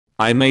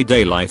I made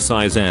a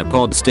life-size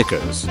AirPod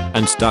stickers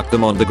and stuck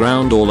them on the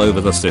ground all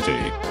over the city.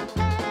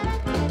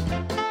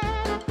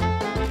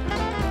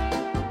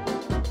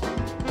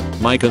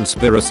 My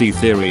conspiracy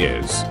theory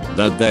is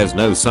that there's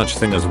no such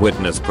thing as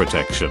witness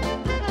protection.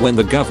 When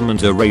the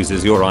government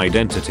erases your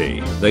identity,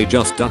 they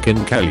just duck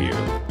and kill you.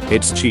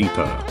 It's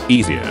cheaper,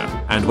 easier,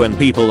 and when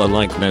people are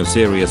like, no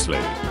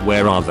seriously,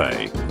 where are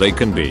they? They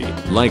can be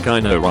like, I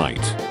know, right?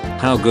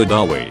 How good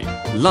are we?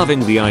 Loving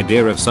the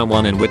idea of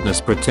someone in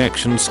witness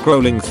protection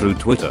scrolling through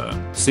Twitter,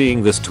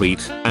 seeing this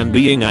tweet, and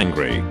being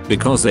angry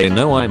because they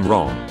know I'm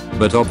wrong,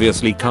 but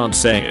obviously can't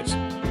say it.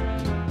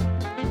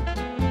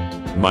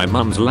 My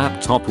mum's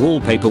laptop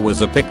wallpaper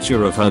was a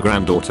picture of her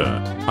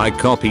granddaughter. I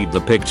copied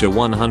the picture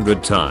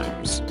 100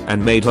 times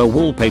and made her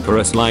wallpaper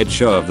a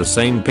slideshow of the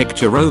same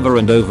picture over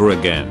and over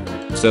again.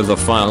 So the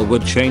file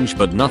would change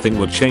but nothing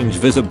would change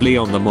visibly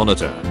on the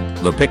monitor.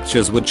 The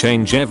pictures would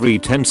change every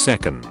 10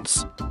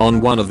 seconds. On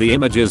one of the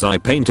images I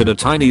painted a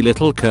tiny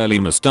little curly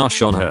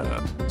mustache on her.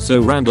 So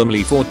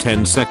randomly for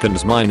 10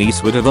 seconds my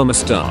niece would have a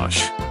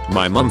mustache.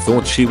 My mum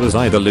thought she was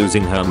either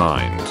losing her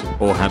mind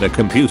or had a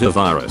computer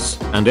virus,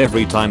 and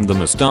every time the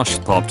mustache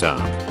popped up,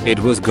 it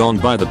was gone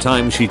by the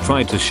time she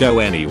tried to show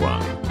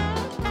anyone.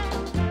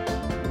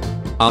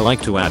 I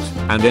like to add,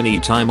 and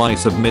anytime I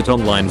submit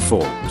online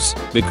forms,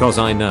 because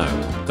I know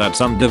that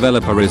some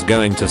developer is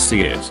going to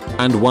see it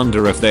and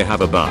wonder if they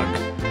have a bug.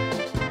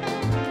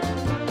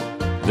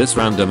 This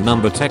random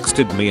number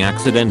texted me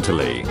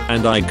accidentally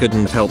and I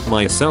couldn't help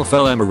myself.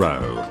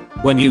 LMRO.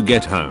 When you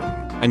get home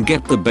and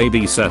get the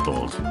baby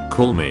settled,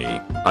 call me.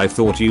 I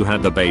thought you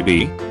had the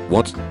baby.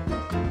 What?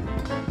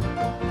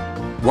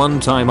 One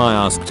time I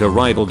asked a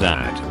rival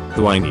dad,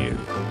 who I knew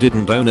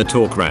didn't own a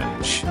torque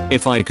wrench,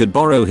 if I could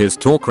borrow his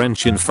torque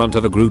wrench in front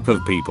of a group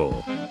of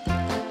people.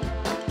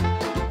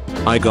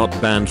 I got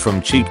banned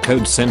from Cheat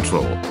Code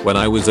Central when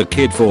I was a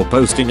kid for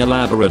posting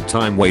elaborate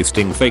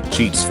time-wasting fake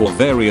cheats for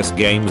various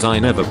games I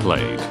never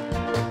played.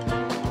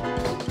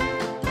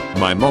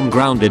 My mom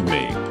grounded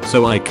me,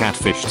 so I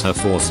catfished her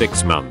for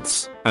 6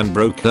 months and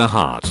broke her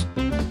heart.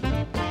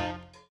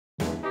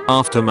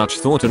 After much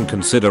thought and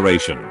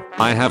consideration,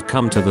 I have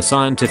come to the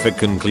scientific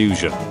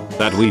conclusion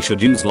that we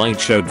should use light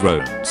show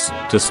drones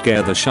to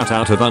scare the shut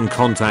out of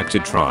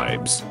uncontacted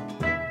tribes.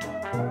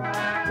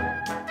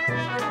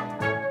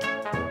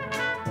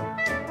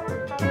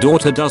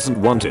 Daughter doesn't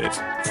want it,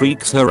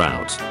 freaks her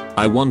out.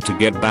 I want to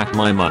get back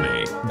my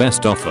money.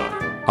 Best offer.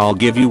 I'll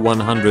give you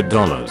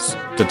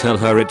 $100 to tell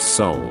her it's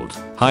sold.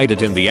 Hide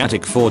it in the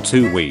attic for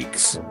 2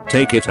 weeks.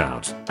 Take it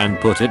out and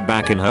put it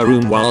back in her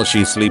room while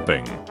she's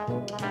sleeping.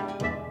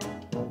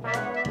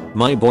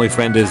 My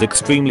boyfriend is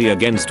extremely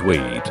against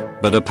weed,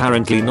 but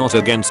apparently not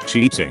against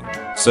cheating.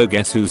 So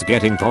guess who's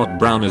getting pot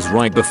brownies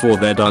right before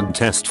their drug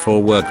test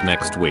for work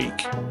next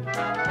week?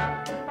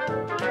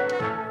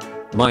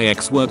 My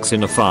ex works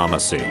in a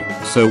pharmacy,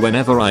 so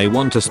whenever I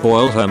want to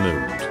spoil her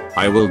mood,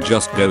 I will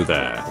just go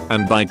there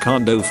and buy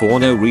condo for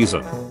no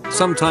reason.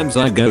 Sometimes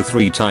I go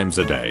 3 times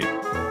a day.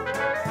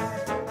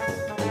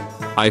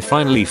 I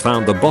finally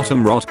found the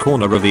bottom right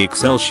corner of the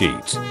Excel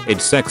sheet.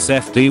 It's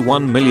XFD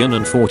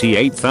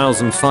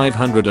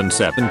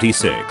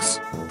 1,048,576.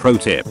 Pro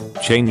tip,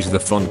 change the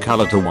font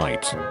color to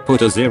white,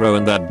 put a 0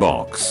 in that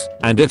box,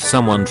 and if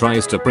someone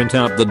tries to print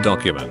out the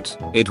document,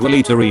 it will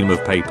eat a ream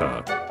of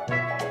paper.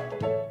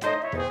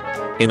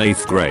 In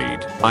 8th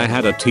grade, I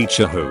had a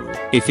teacher who,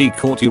 if he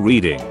caught you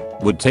reading,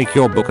 would take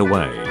your book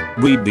away,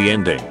 read the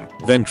ending,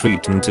 then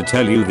threaten to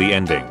tell you the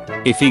ending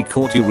if he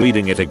caught you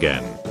reading it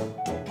again.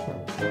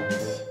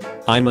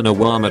 I'm in a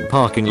Walmart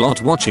parking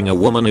lot watching a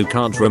woman who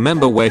can't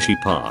remember where she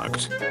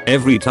parked.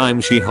 Every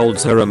time she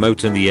holds her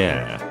remote in the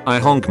air, I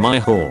honk my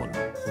horn.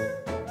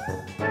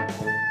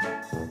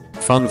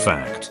 Fun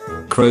fact.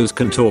 Crows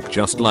can talk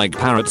just like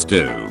parrots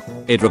do.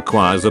 It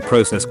requires a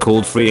process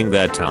called freeing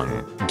their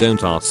tongue.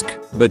 Don't ask,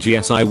 but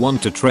yes, I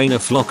want to train a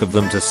flock of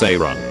them to say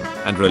run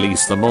and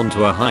release them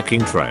onto a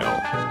hiking trail.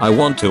 I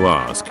want to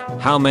ask,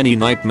 how many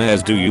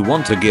nightmares do you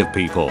want to give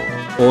people?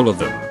 All of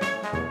them.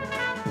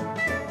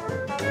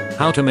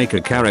 How to make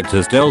a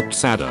character's dealt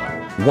sadder.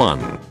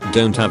 1.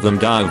 Don't have them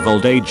die of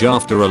old age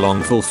after a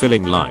long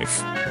fulfilling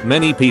life.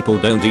 Many people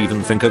don't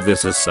even think of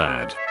this as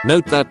sad.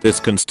 Note that this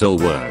can still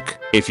work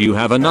if you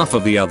have enough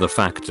of the other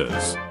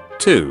factors.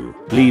 2.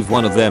 Leave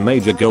one of their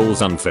major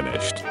goals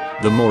unfinished.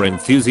 The more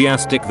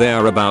enthusiastic they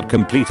are about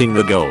completing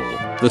the goal,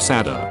 the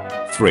sadder.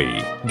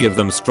 3. Give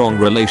them strong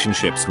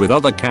relationships with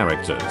other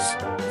characters.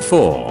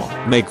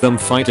 4. Make them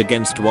fight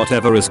against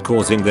whatever is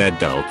causing their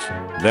dealt.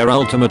 Their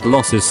ultimate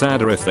loss is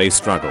sadder if they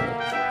struggle.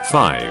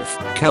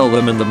 5. Kill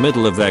them in the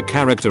middle of their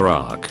character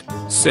arc.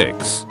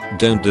 6.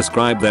 Don't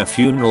describe their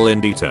funeral in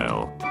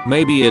detail.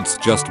 Maybe it's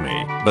just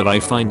me, but I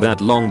find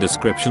that long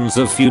descriptions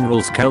of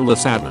funerals kill the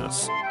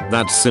sadness.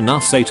 That's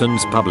Sinah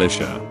Satan's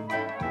publisher.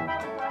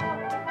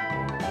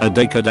 A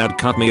daycare dad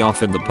cut me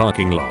off in the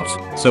parking lot,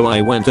 so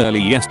I went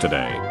early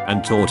yesterday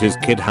and taught his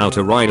kid how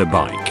to ride a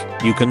bike.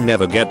 You can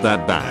never get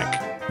that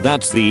back.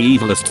 That's the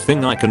evilest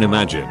thing I can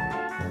imagine.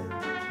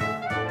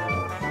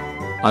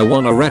 I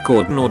wanna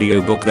record an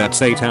audiobook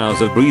that's 8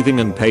 hours of breathing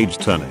and page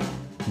turning.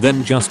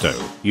 Then just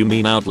oh, you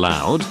mean out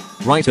loud?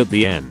 Right at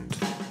the end.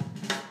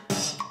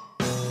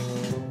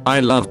 I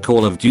love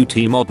Call of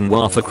Duty Modern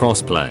Warfare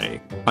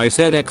crossplay. I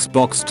said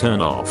Xbox turn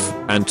off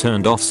and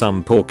turned off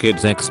some poor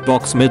kid's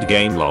Xbox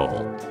mid-game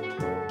lol.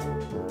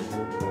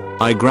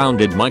 I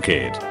grounded my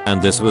kid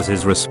and this was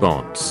his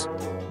response.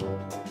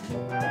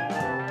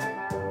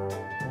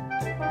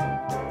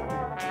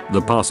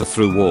 The passer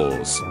through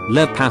walls,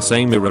 Le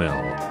Passé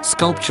Mirel,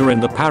 sculpture in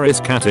the Paris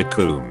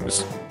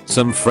catacombs.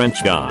 Some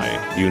French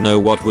guy, you know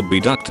what would be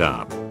ducked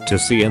up to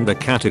see in the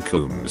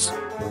catacombs.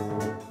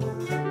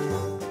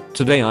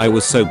 Today I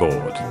was so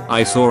bored,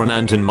 I saw an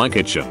ant in my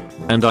kitchen,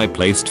 and I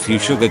placed few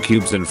sugar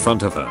cubes in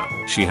front of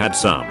her. She had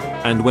some,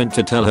 and went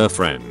to tell her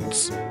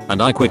friends.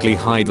 And I quickly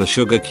hide the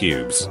sugar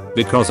cubes,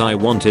 because I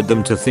wanted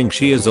them to think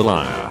she is a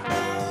liar.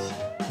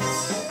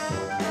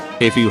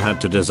 If you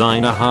had to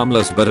design a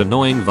harmless but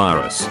annoying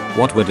virus,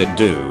 what would it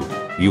do?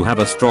 You have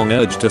a strong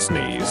urge to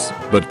sneeze,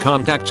 but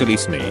can't actually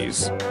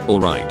sneeze.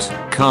 Alright,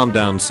 calm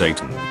down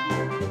Satan.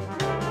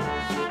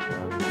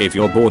 If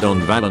you're bored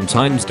on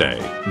Valentine's Day,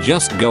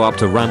 just go up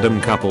to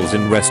random couples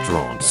in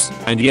restaurants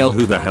and yell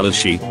who the hell is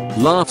she?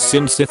 Laugh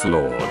Sin Sith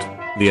Lord.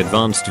 The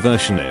advanced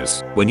version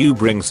is when you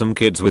bring some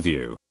kids with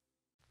you.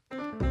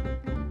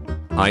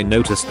 I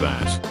noticed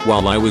that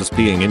while I was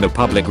peeing in a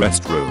public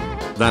restroom,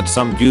 that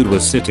some dude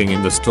was sitting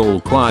in the stall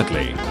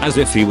quietly as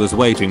if he was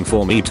waiting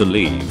for me to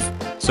leave.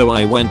 So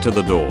I went to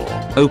the door,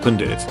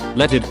 opened it,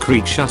 let it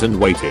creak shut and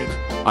waited.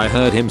 I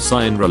heard him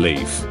sigh in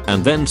relief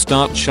and then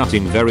start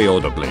shutting very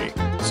audibly.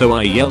 So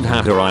I yelled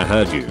at her I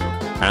heard you.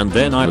 And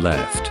then I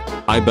left.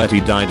 I bet he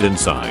died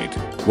inside.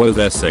 Whoa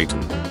there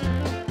Satan.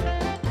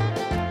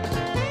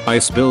 I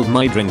spilled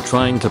my drink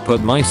trying to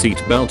put my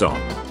seatbelt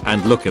on.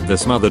 And look at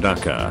this mother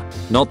ducker.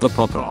 Not the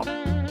pop-up.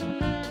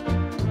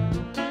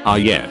 Ah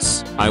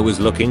yes, I was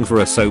looking for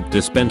a soap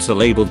dispenser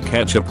labeled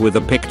ketchup with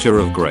a picture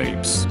of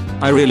grapes.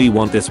 I really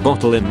want this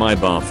bottle in my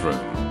bathroom.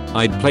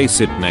 I'd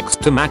place it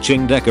next to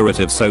matching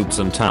decorative soaps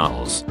and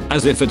towels,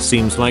 as if it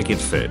seems like it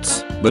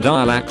fits, but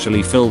I'll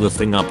actually fill the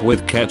thing up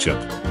with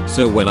ketchup.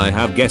 So when I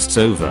have guests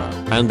over,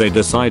 and they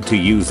decide to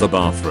use the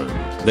bathroom,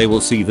 they will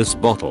see this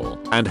bottle,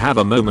 and have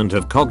a moment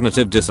of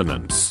cognitive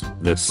dissonance.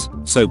 This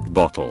soap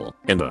bottle,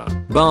 in the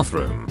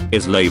bathroom,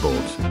 is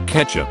labeled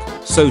ketchup,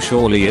 so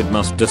surely it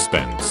must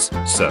dispense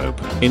soap,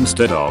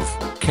 instead of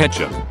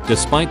ketchup,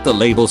 despite the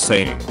label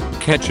saying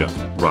ketchup,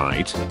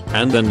 right?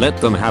 And then let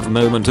them have a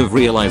moment of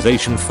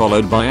realization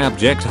followed by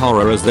abject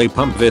horror as they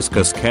pump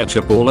viscous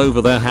ketchup all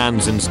over their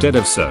hands instead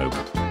of soap.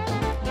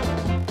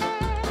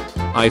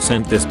 I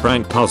sent this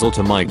prank puzzle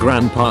to my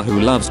grandpa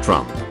who loves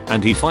Trump,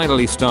 and he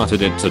finally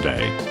started it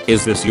today.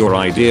 Is this your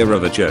idea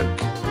of a joke?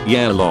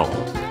 Yeah lol.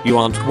 You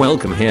aren't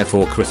welcome here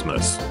for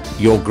Christmas.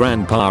 Your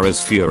grandpa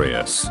is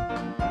furious.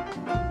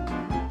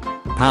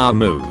 Power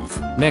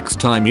move. Next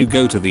time you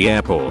go to the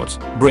airport,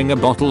 bring a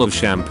bottle of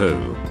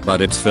shampoo,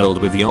 but it's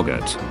filled with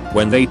yogurt.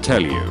 When they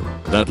tell you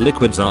that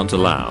liquids aren't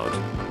allowed,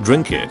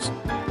 drink it.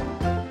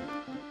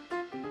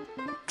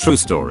 True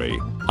story.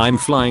 I'm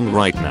flying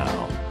right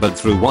now, but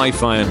through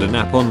Wi-Fi and an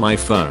app on my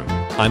phone,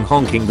 I'm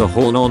honking the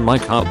horn on my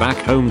car back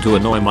home to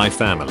annoy my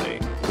family.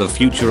 The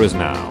future is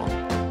now.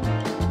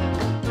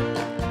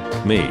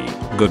 Me.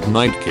 Good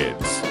night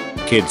kids.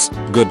 Kids.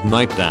 Good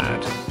night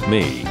dad.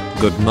 Me.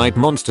 Good night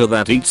monster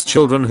that eats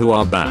children who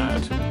are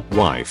bad.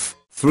 Wife.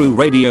 Threw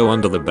radio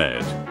under the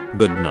bed.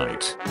 Good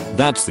night.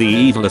 That's the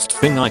evilest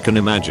thing I can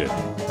imagine.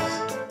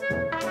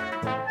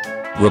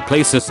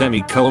 Replace a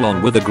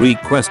semicolon with a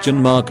Greek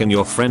question mark in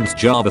your friend's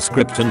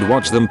JavaScript and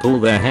watch them pull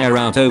their hair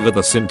out over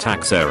the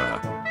syntax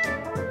error.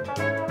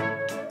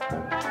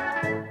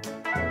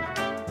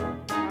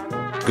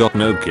 Got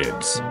no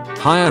kids?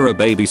 Hire a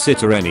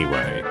babysitter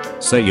anyway.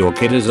 Say your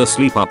kid is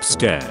asleep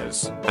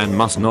upstairs and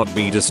must not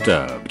be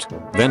disturbed.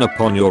 Then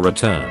upon your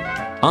return,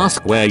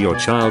 ask where your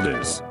child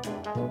is.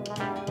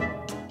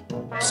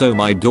 So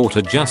my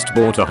daughter just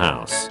bought a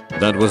house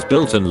that was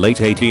built in late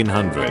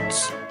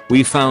 1800s.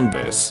 We found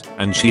this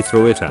and she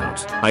threw it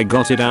out. I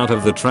got it out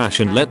of the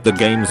trash and let the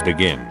games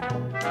begin.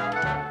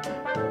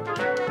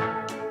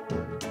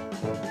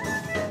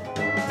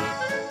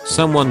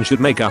 Someone should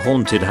make a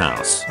haunted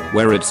house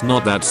where it's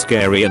not that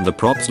scary and the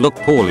props look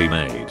poorly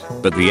made,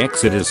 but the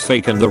exit is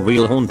fake and the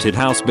real haunted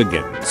house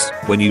begins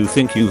when you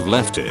think you've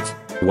left it.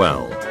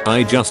 Well,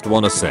 I just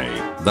wanna say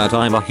that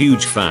I'm a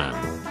huge fan.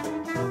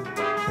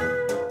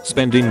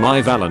 Spending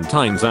my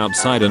Valentine's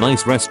outside a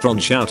nice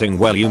restaurant shouting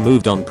while you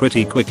moved on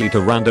pretty quickly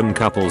to random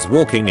couples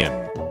walking in.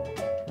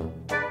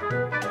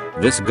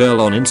 This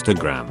girl on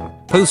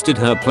Instagram posted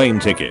her plane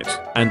ticket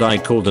and I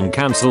called and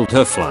cancelled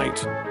her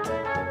flight.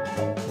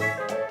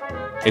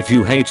 If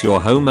you hate your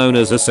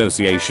homeowners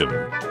association,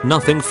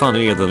 nothing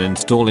funnier than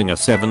installing a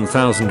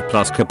 7,000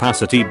 plus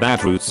capacity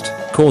bat roost,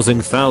 causing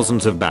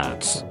thousands of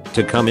bats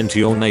to come into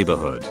your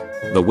neighborhood.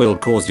 That will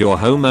cause your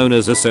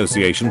homeowners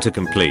association to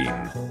complain,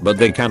 but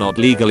they cannot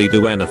legally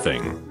do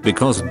anything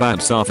because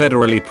bats are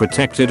federally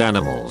protected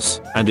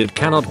animals and it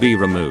cannot be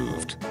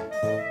removed.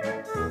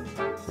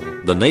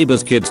 The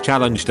neighbor's kids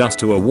challenged us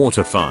to a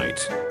water fight.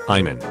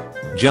 I'm in.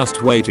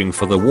 Just waiting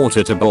for the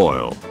water to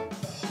boil.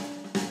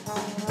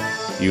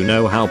 You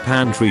know how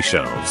pantry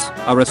shelves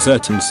are a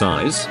certain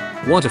size?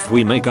 What if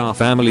we make our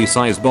family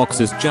size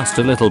boxes just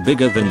a little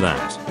bigger than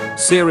that?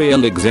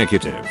 Serial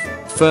executive.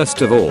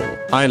 First of all,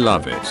 I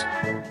love it.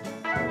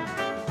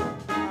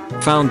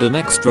 Found an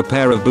extra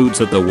pair of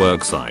boots at the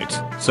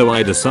worksite, so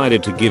I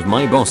decided to give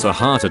my boss a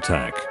heart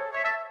attack.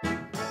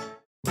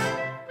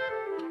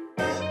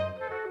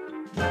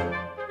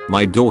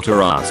 My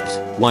daughter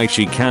asked why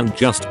she can't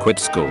just quit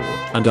school,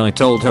 and I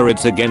told her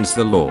it's against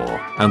the law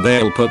and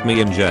they'll put me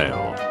in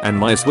jail. And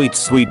my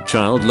sweet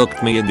child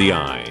looked me in the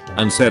eye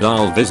and said,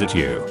 I'll visit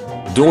you.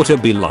 Daughter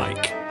be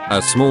like,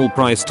 a small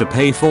price to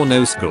pay for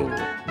no school.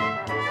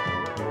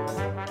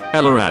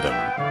 Ella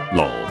Adam.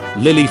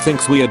 Lol. Lily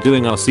thinks we are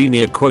doing our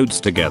senior quotes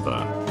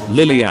together.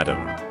 Lily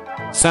Adam.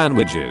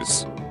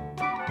 Sandwiches.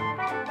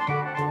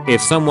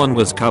 If someone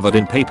was covered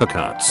in paper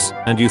cuts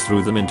and you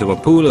threw them into a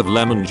pool of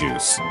lemon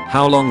juice,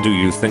 how long do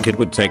you think it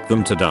would take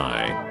them to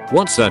die?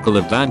 What circle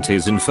of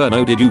Dante's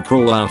Inferno did you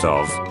crawl out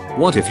of?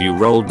 What if you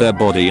rolled their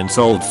body and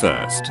sold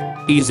first?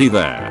 Easy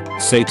there,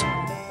 Satan.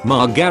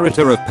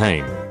 Margarita of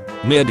Pain.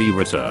 Mirdi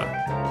Ritter.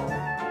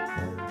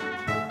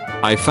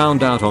 I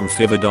found out on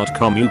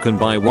Fiverr.com you can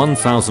buy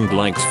 1000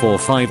 likes for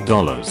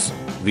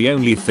 $5. The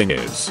only thing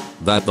is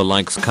that the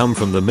likes come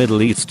from the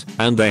Middle East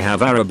and they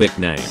have Arabic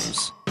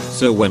names.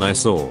 So when I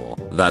saw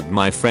that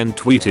my friend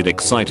tweeted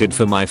excited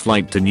for my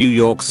flight to New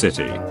York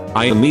City,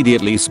 I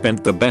immediately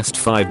spent the best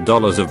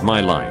 $5 of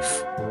my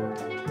life.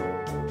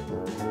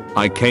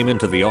 I came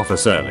into the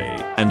office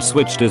early and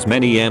switched as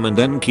many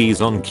M&N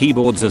keys on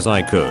keyboards as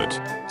I could.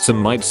 Some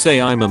might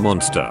say I'm a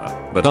monster,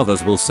 but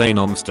others will say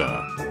nomster.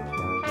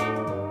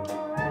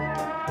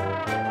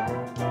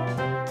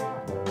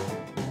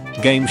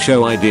 Game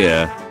show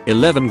idea: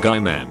 11 guy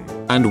men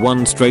and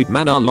 1 straight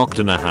man are locked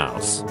in a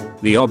house.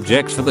 The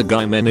object for the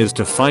guy men is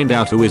to find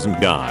out who isn't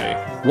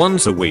guy.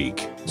 Once a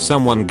week,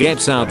 someone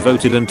gets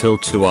outvoted until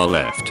 2 are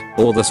left,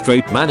 or the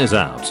straight man is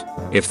out.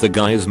 If the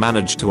guys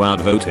manage to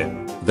outvote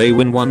him, they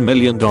win $1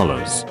 million.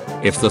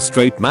 If the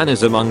straight man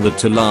is among the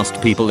 2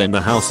 last people in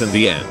the house in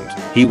the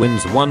end, he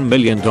wins $1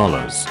 million.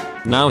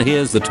 Now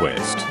here's the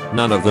twist.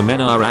 None of the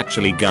men are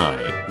actually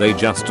guy, they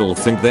just all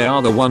think they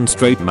are the one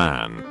straight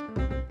man.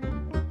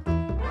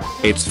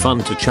 It's fun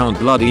to chant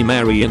Bloody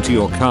Mary into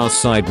your car's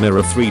side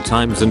mirror 3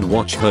 times and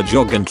watch her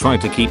jog and try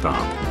to keep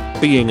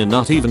up. Being a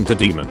nut even to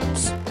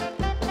demons.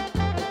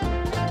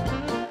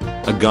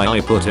 A guy I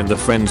put in the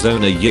friend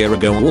zone a year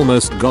ago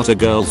almost got a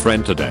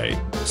girlfriend today,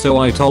 so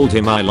I told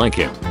him I like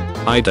him.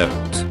 I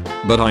don't,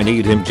 but I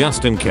need him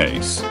just in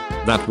case.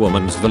 That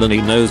woman's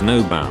villainy knows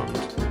no bound.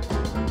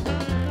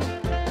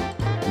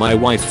 My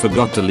wife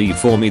forgot to leave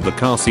for me the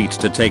car seat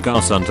to take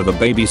our son to the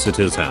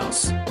babysitter's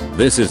house.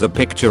 This is a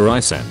picture I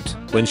sent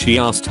when she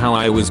asked how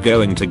I was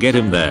going to get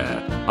him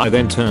there. I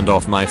then turned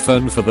off my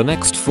phone for the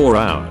next 4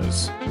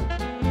 hours.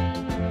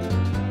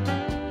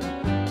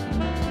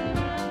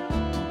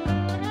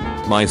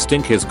 My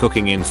stink is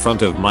cooking in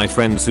front of my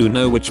friends who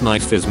know which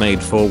knife is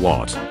made for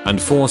what,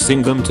 and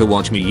forcing them to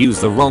watch me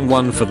use the wrong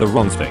one for the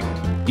wrong thing.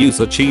 Use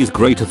a cheese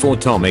grater for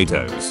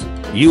tomatoes.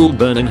 You'll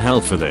burn in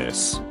hell for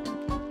this.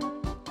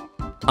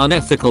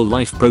 Unethical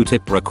life pro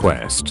tip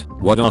request: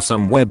 what are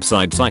some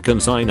websites I can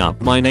sign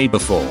up my neighbor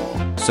for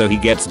so he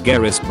gets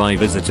garrised by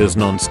visitors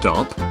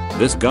non-stop?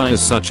 This guy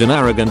is such an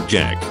arrogant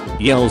jack,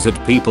 yells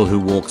at people who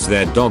walks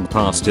their dog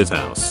past his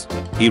house.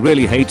 He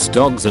really hates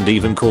dogs and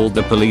even called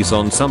the police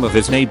on some of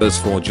his neighbors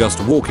for just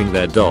walking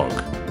their dog.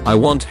 I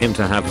want him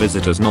to have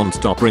visitors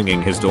non-stop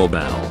ringing his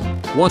doorbell.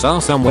 What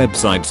are some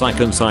websites I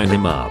can sign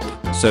him up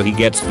so he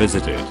gets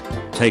visited?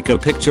 Take a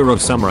picture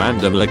of some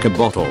random liquor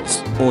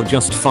bottles, or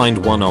just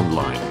find one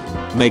online.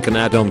 Make an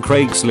ad on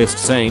Craigslist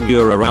saying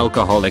you're an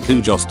alcoholic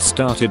who just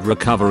started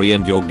recovery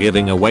and you're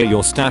giving away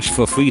your stash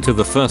for free to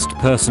the first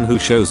person who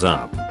shows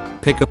up.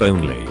 Pickup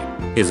only.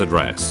 His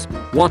address.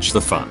 Watch the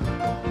fun.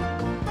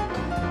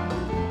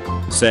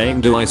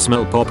 Saying do I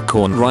smell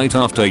popcorn right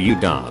after you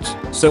dart,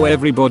 so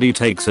everybody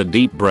takes a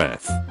deep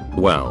breath.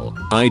 Well,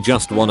 I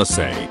just wanna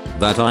say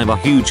that I'm a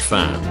huge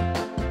fan.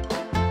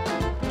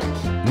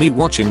 Me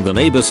watching the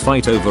neighbors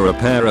fight over a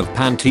pair of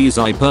panties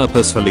I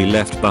purposefully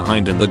left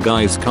behind in the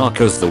guy's car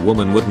cause the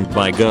woman wouldn't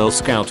buy Girl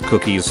Scout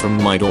cookies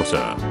from my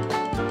daughter.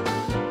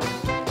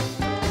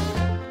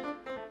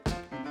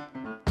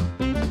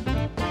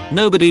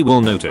 Nobody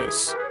will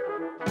notice.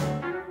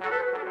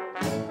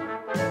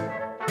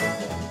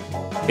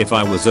 If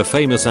I was a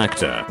famous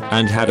actor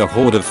and had a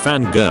horde of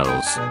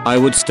fangirls, I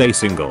would stay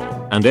single,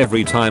 and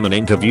every time an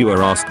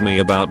interviewer asked me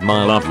about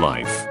my love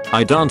life,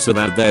 I'd answer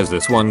that there's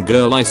this one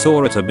girl I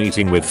saw at a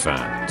meeting with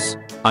fans.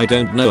 I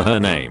don't know her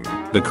name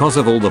because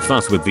of all the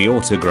fuss with the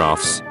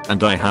autographs,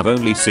 and I have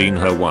only seen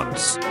her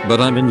once, but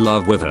I'm in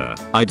love with her.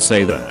 I'd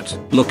say that,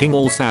 looking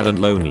all sad and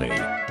lonely.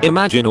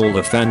 Imagine all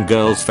the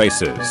fangirls'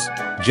 faces.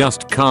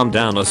 Just calm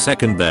down a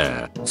second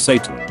there,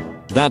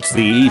 Satan. That's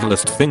the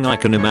evilest thing I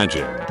can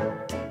imagine.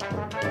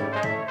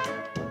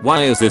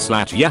 Why is this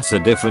latch yes a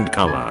different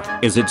color?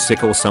 Is it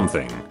sick or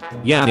something?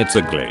 Yeah, it's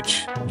a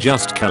glitch.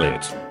 Just kill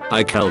it.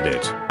 I killed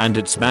it, and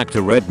it's back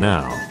to red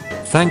now.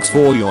 Thanks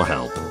for your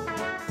help.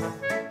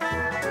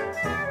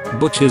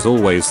 Butchers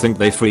always think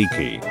they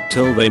freaky,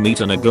 till they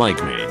meet a nigga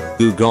like me,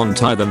 who gon'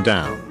 tie them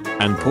down,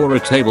 and pour a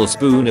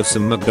tablespoon of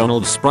some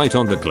McDonald's Sprite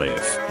on the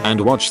cliff,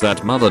 and watch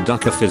that mother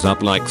ducker fizz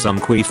up like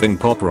some queefing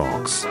pop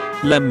rocks.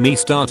 Let me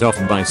start off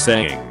by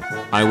saying,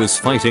 I was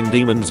fighting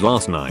demons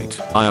last night.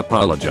 I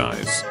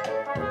apologize.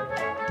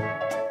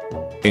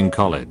 In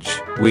college,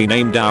 we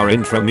named our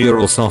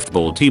intramural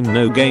softball team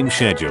No Game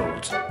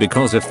Scheduled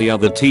because if the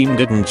other team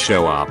didn't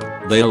show up,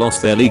 they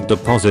lost their league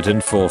deposit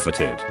and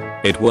forfeited.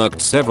 It worked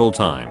several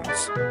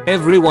times.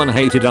 Everyone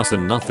hated us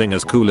and nothing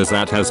as cool as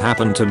that has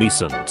happened to me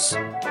since.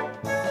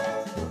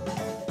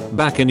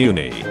 Back in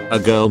uni, a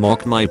girl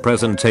mocked my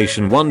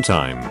presentation one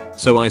time,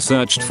 so I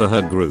searched for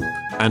her group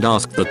and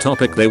asked the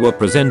topic they were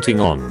presenting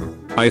on.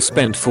 I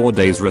spent 4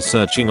 days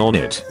researching on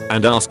it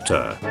and asked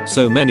her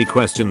so many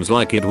questions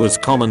like it was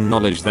common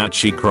knowledge that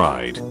she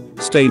cried.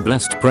 Stay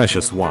blessed,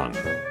 precious one.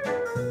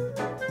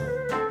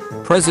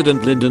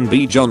 President Lyndon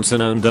B.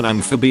 Johnson owned an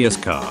amphibious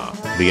car,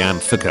 the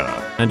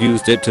Amphicar, and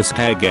used it to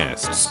scare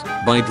guests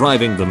by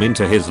driving them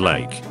into his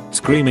lake,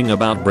 screaming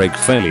about brake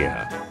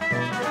failure.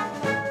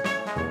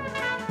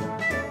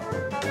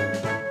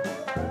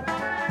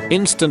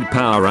 Instant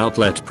power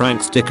outlet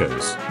prank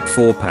stickers,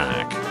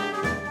 4-pack.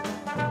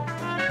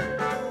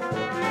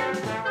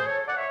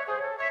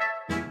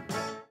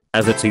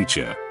 As a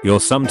teacher,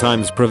 you're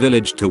sometimes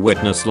privileged to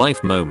witness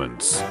life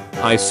moments.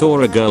 I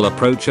saw a girl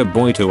approach a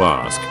boy to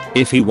ask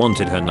if he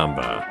wanted her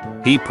number.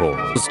 He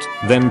paused,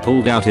 then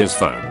pulled out his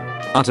phone.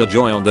 Utter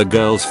joy on the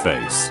girl's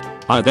face.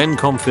 I then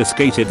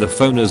confiscated the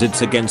phone as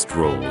it's against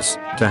rules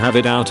to have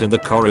it out in the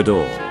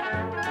corridor.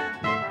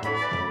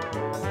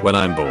 When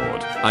I'm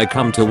bored, I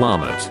come to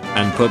Walmart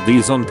and put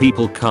these on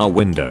people's car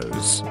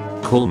windows.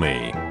 Call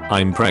me,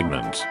 I'm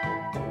pregnant.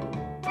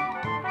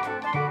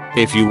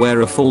 If you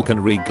wear a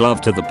falconry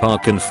glove to the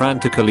park and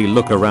frantically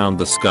look around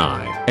the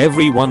sky,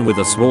 everyone with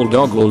a small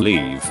dog will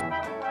leave.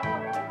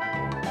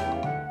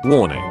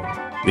 Warning.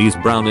 These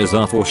brownies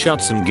are for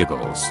shuts and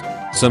giggles.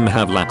 Some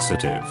have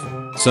laxative.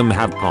 Some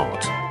have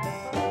pot.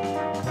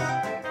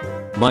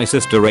 My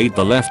sister ate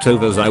the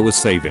leftovers I was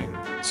saving,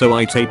 so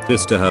I taped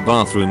this to her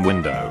bathroom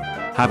window.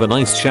 Have a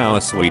nice shower,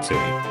 sweetie.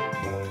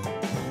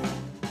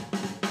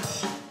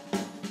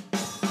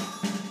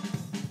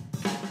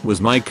 Was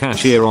my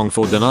cashier wrong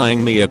for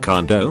denying me a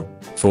condo?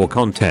 For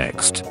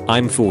context,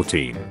 I'm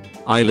 14.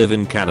 I live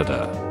in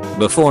Canada.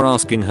 Before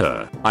asking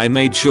her, I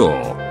made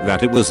sure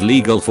that it was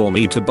legal for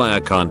me to buy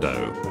a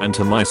condo, and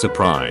to my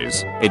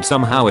surprise, it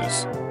somehow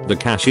is. The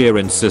cashier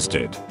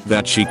insisted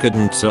that she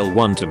couldn't sell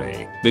one to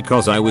me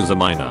because I was a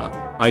minor.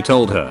 I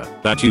told her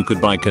that you could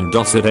buy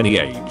condos at any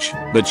age,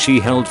 but she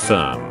held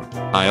firm.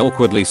 I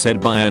awkwardly said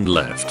bye and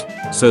left.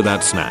 So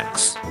that's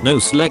snacks. No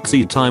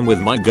slexy time with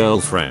my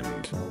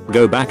girlfriend.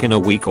 Go back in a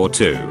week or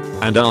two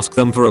and ask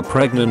them for a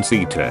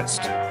pregnancy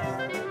test.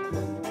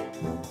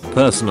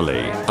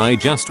 Personally, I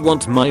just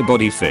want my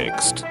body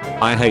fixed.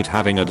 I hate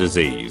having a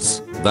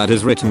disease that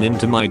is written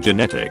into my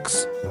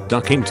genetics.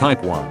 Ducking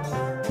type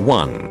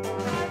 1.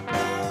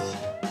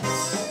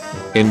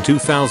 In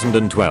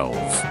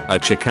 2012, a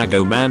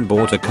Chicago man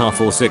bought a car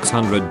for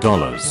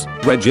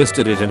 $600,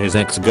 registered it in his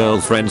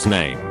ex-girlfriend's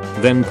name,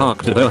 then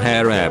parked at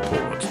O'Hare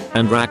Airport,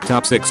 and racked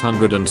up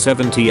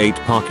 678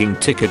 parking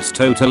tickets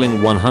totaling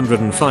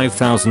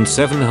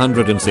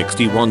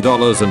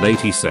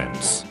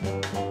 $105,761.80.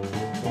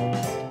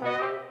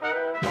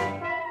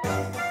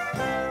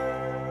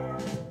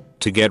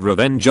 To get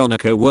revenge on a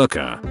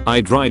coworker,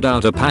 I dried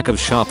out a pack of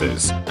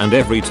Sharpies, and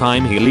every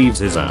time he leaves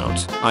his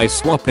out, I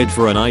swap it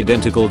for an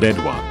identical dead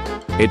one.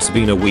 It's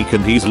been a week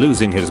and he's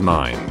losing his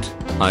mind.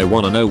 I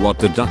wanna know what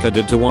the ducker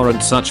did to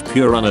warrant such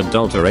pure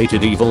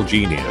unadulterated evil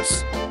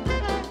genius.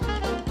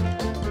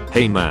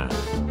 Hey man,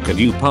 could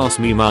you pass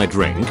me my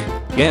drink?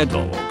 Yeah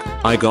dog,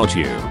 I got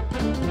you.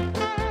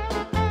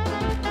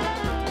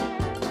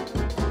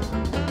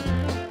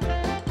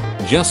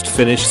 Just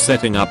finished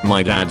setting up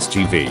my dad's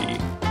TV.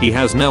 He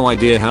has no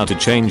idea how to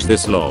change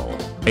this lol.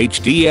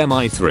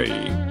 HDMI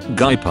 3.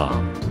 Guy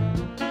palm.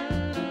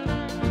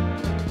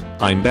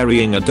 I'm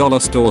burying a dollar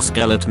store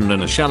skeleton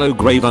in a shallow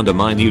grave under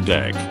my new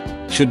deck.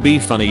 Should be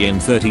funny in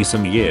 30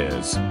 some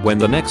years when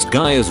the next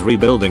guy is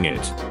rebuilding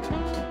it.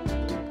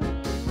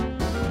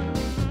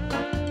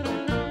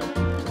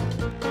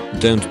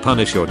 Don't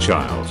punish your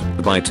child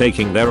by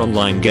taking their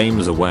online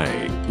games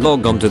away.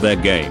 Log on to their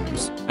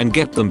games and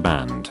get them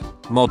banned.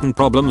 Modern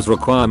problems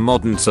require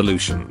modern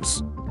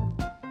solutions.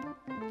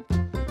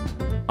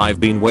 I've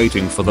been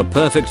waiting for the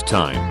perfect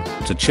time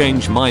to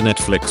change my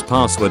Netflix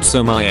password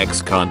so my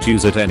ex can't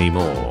use it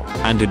anymore,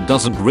 and it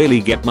doesn't really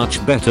get much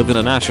better than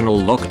a national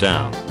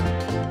lockdown.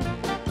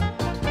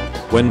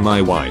 When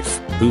my wife,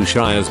 who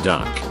shy as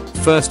duck,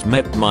 First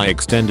met my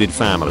extended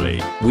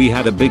family. We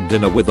had a big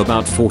dinner with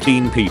about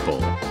 14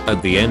 people. At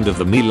the end of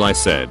the meal I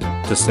said,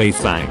 to say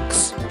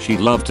thanks, she'd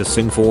love to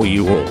sing for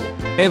you all.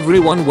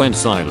 Everyone went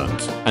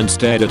silent and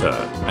stared at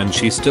her, and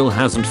she still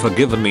hasn't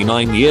forgiven me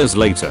 9 years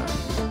later.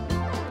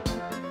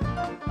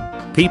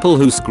 People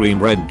who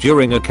scream red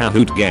during a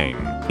Kahoot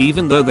game,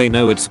 even though they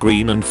know it's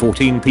green and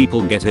 14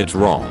 people get it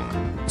wrong.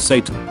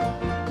 Satan.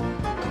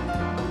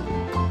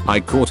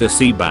 I caught a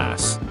sea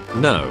bass.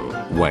 No,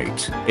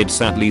 wait,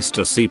 it's at least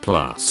a C+.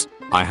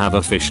 I have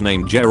a fish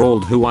named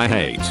Gerald who I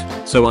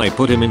hate, so I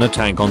put him in a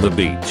tank on the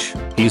beach.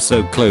 He's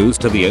so close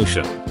to the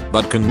ocean,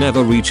 but can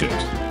never reach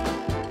it.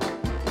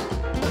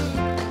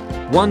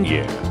 One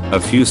year, a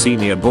few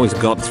senior boys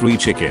got 3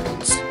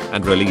 chickens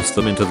and released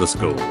them into the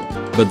school,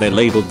 but they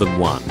labeled them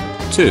 1,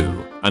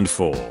 2, and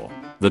 4.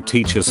 The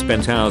teacher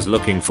spent hours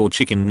looking for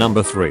chicken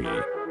number 3.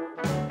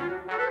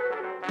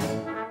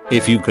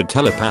 If you could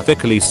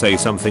telepathically say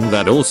something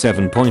that all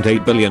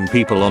 7.8 billion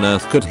people on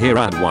Earth could hear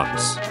at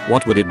once,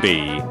 what would it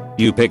be?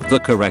 You picked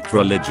the correct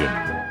religion.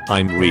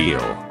 I'm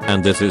real,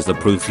 and this is the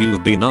proof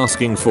you've been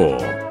asking for.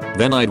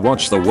 Then I'd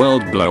watch the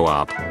world blow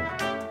up.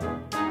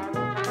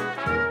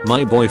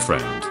 My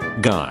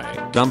boyfriend,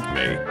 Guy, dumped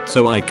me,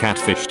 so I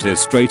catfished his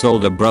straight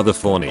older brother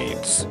for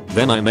needs.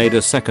 Then I made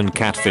a second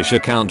catfish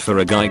account for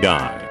a guy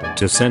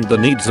to send the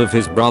needs of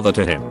his brother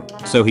to him.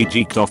 So he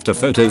cheeked off to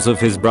photos of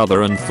his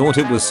brother and thought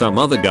it was some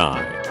other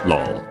guy.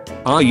 Lol.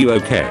 Are you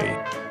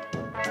okay?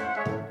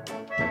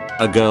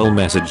 A girl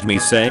messaged me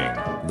saying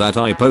that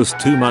I post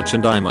too much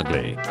and I'm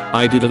ugly.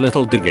 I did a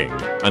little digging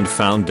and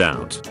found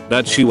out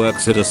that she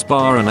works at a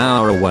spa an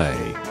hour away.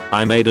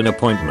 I made an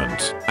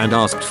appointment and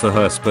asked for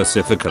her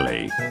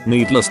specifically.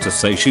 Needless to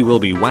say, she will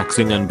be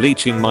waxing and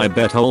bleaching my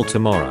butthole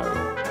tomorrow.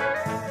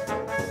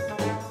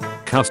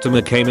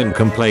 Customer came in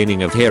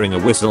complaining of hearing a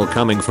whistle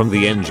coming from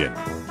the engine.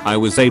 I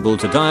was able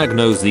to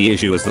diagnose the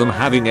issue as them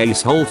having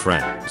ace-hole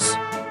friends.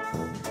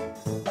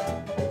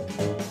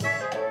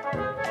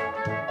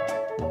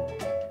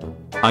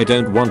 I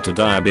don't want to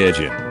die a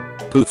virgin.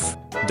 Poof.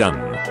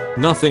 Done.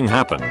 Nothing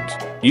happened.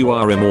 You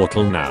are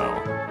immortal now.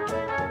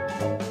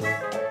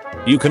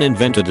 You can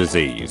invent a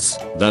disease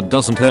that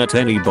doesn't hurt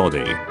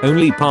anybody,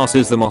 only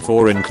passes them off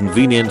or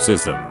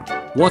inconveniences them.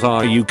 What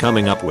are you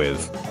coming up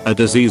with? A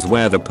disease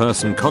where the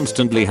person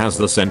constantly has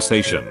the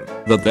sensation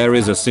that there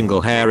is a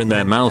single hair in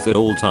their mouth at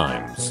all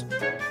times.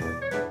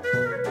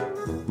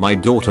 My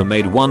daughter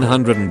made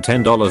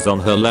 $110 on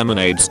her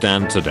lemonade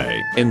stand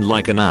today in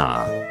like an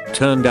hour.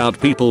 Turned out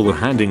people were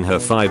handing her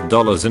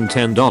 $5 and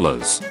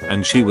 $10,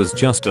 and she was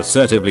just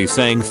assertively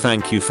saying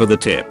thank you for the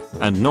tip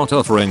and not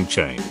offering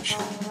change.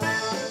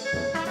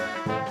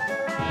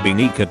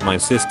 Beanique at my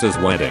sister's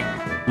wedding.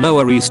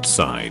 Lower East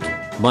Side.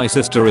 My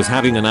sister is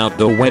having an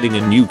outdoor wedding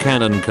in New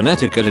Canaan,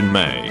 Connecticut in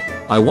May.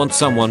 I want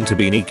someone to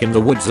beanique in the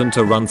woods and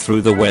to run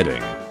through the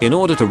wedding. In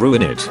order to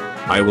ruin it,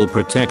 I will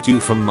protect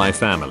you from my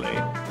family.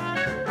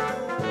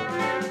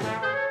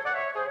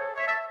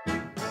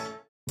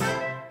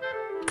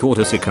 Caught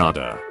a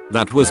cicada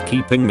that was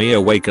keeping me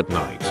awake at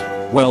night.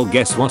 Well,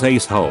 guess what,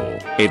 ace hole?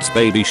 It's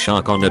Baby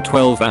Shark on a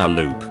 12-hour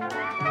loop.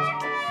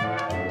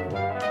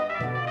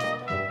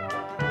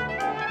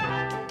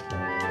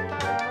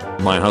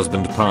 My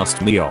husband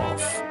passed me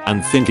off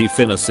and think he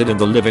finna sit in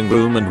the living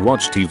room and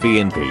watch TV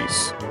in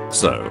peace.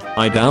 So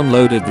I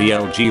downloaded the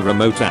LG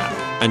remote app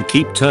and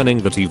keep turning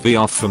the TV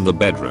off from the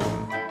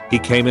bedroom. He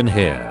came in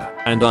here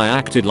and I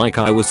acted like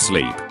I was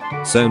asleep.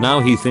 So now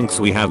he thinks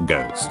we have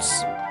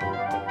ghosts.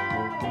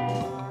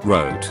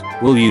 Wrote,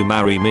 will you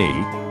marry me?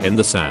 In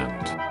the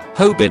sand.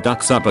 Hope it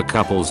ducks up a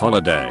couple's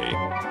holiday.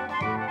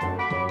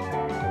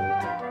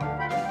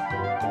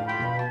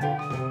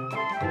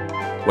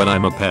 When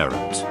I'm a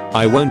parent,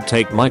 I won't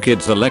take my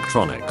kids'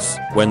 electronics.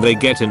 When they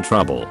get in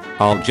trouble,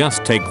 I'll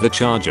just take the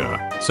charger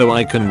so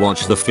I can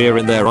watch the fear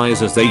in their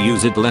eyes as they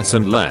use it less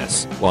and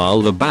less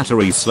while the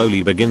battery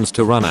slowly begins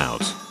to run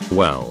out.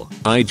 Well,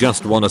 I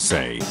just wanna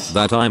say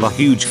that I'm a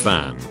huge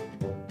fan.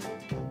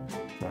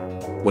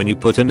 When you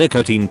put a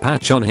nicotine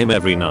patch on him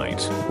every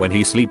night when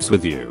he sleeps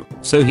with you,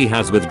 so he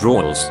has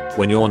withdrawals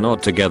when you're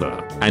not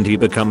together, and he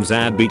becomes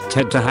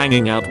addicted to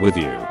hanging out with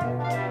you.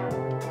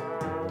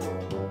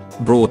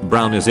 Brought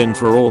brownies in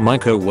for all my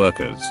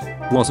co-workers.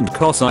 Wasn't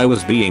cause I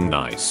was being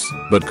nice,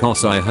 but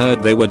cause I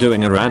heard they were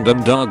doing a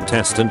random dog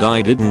test and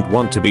I didn't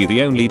want to be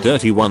the only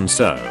dirty one,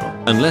 so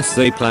unless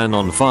they plan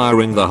on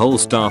firing the whole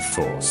staff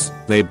force,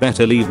 they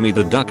better leave me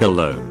the duck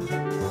alone.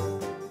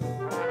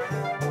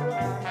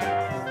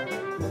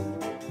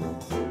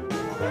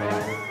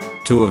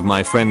 Two of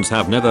my friends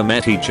have never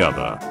met each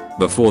other.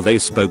 Before they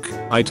spoke,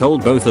 I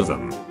told both of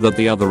them that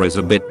the other is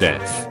a bit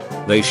deaf.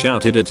 They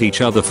shouted at each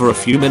other for a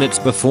few minutes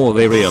before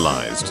they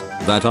realized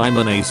that I'm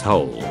an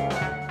ace-hole.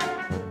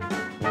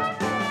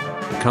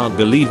 Can't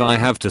believe I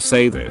have to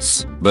say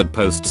this, but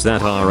posts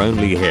that are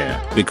only here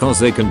because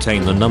they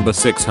contain the number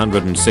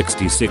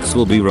 666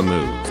 will be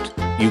removed.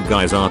 You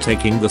guys are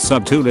taking the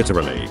sub too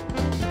literally.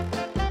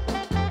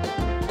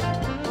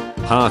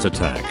 Heart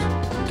attack.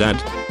 Dad,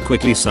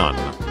 quickly son,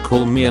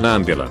 call me an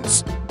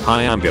ambulance.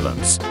 Hi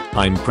ambulance.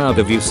 I'm proud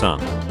of you son.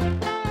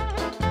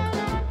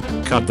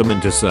 Cut them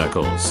into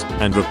circles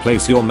and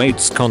replace your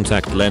mate's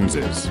contact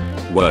lenses.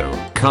 Whoa,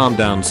 calm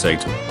down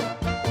Satan.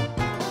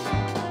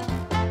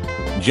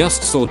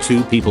 Just saw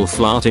two people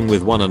flirting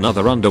with one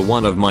another under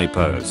one of my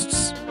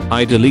posts.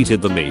 I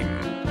deleted the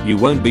meme. You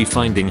won't be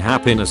finding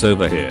happiness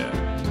over here.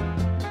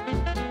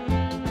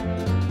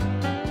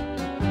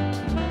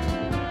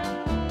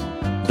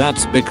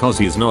 That's because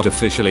he's not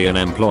officially an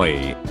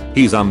employee.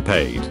 He's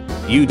unpaid.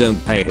 You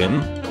don't pay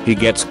him, he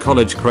gets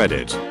college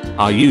credit.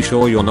 Are you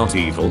sure you're not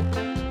evil?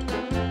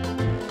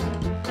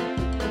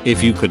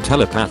 If you could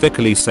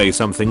telepathically say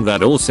something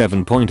that all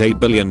 7.8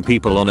 billion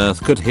people on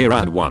Earth could hear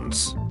at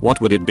once,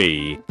 what would it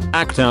be?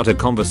 Act out a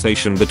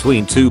conversation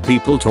between two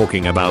people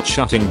talking about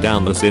shutting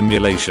down the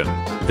simulation,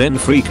 then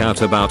freak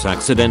out about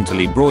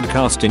accidentally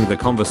broadcasting the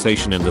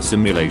conversation in the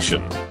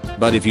simulation.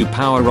 But if you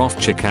power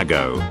off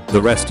Chicago,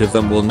 the rest of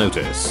them will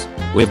notice.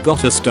 We've got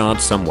to start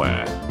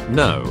somewhere.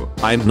 No,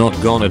 I'm not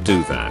gonna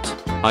do that.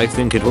 I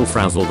think it will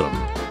frazzle them.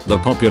 The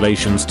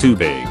population's too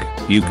big.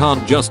 You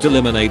can't just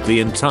eliminate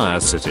the entire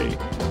city.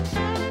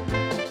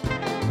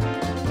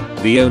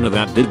 The owner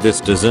that did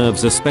this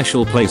deserves a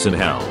special place in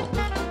hell.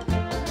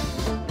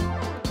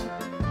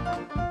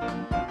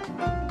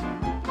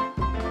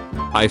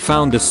 I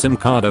found a SIM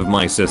card of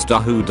my sister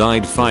who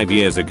died 5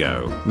 years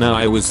ago. Now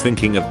I was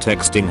thinking of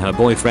texting her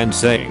boyfriend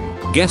saying,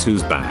 guess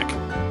who's back?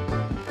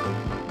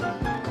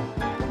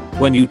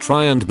 When you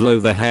try and blow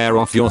the hair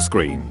off your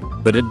screen,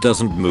 but it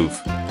doesn't move.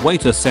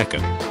 Wait a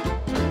second.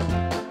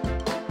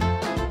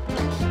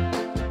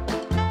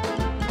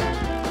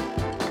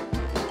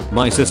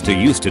 My sister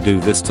used to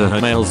do this to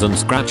her mails and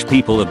scratch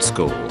people at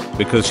school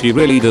because she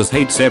really does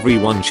hates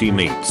everyone she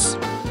meets.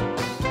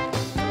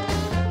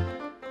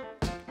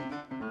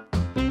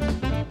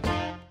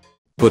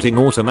 Putting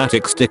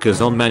automatic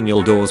stickers on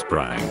manual doors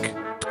prank.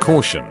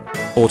 Caution.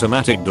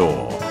 Automatic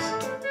door.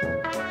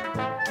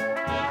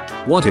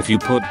 What if you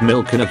put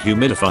milk in a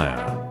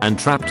humidifier and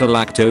trapped a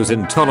lactose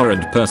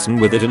intolerant person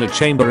with it in a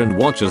chamber and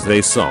watch as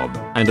they sob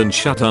and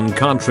shut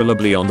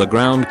uncontrollably on the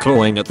ground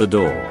clawing at the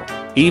door?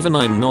 Even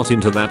I'm not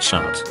into that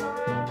shut.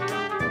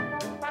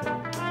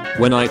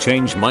 When I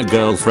changed my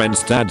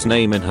girlfriend's dad's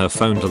name in her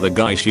phone to the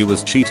guy she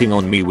was cheating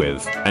on me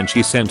with and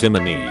she sent him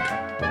a need.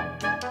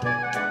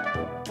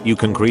 You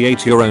can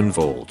create your own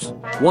vault.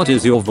 What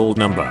is your vault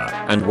number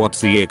and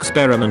what's the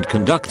experiment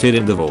conducted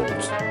in the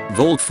vault?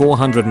 Vault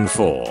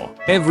 404.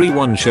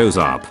 Everyone shows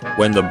up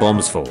when the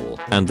bombs fall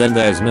and then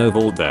there's no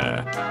vault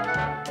there.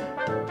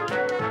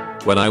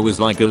 When I was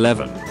like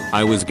 11,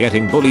 I was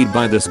getting bullied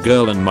by this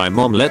girl and my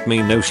mom let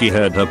me know she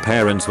heard her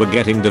parents were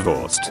getting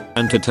divorced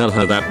and to tell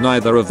her that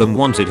neither of them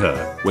wanted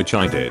her, which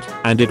I did,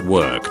 and it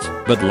worked,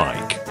 but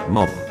like,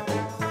 mom.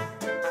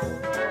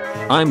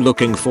 I'm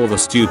looking for the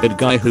stupid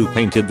guy who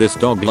painted this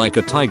dog like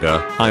a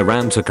tiger. I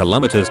ran 2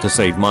 kilometers to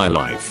save my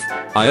life.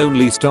 I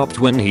only stopped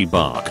when he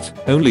barked.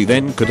 Only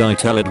then could I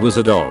tell it was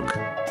a dog.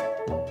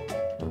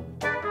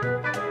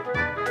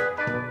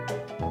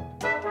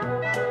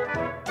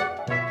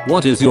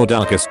 What is your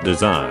darkest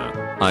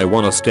desire? I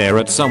wanna stare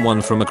at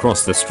someone from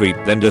across the street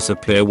then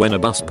disappear when a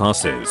bus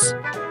passes.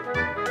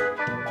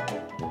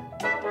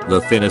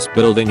 The thinnest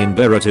building in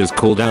Beirut is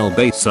called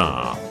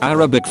Al-Baysar,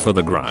 Arabic for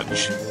the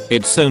Grudge.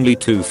 It's only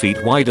 2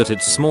 feet wide at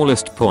its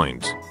smallest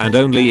point and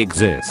only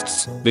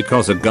exists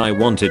because a guy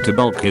wanted to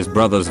bulk his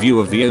brother's view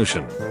of the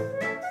ocean.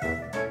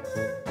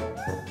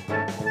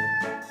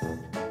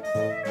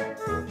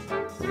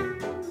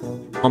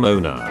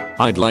 Homeowner,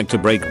 I'd like to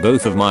break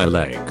both of my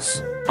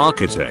legs.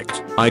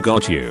 Architect, I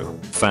got you,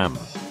 fam.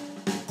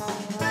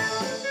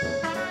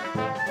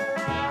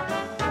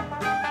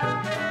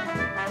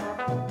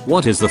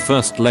 What is the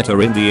first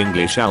letter in the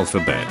English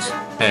alphabet?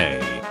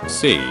 A,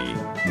 C,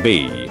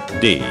 B,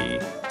 D,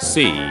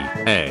 C,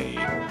 A,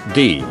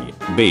 D,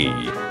 B.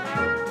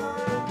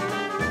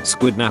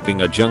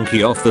 Squidnapping a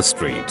junkie off the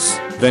streets,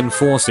 then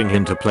forcing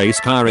him to play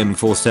Skyrim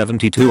for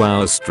 72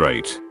 hours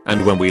straight,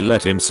 and when we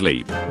let him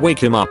sleep, wake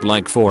him up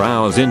like 4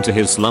 hours into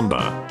his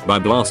slumber by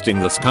blasting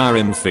the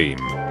Skyrim theme,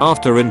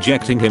 after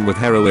injecting him with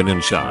heroin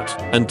and shot,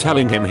 and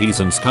telling him he's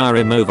in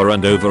Skyrim over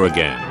and over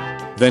again.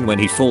 Then when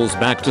he falls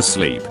back to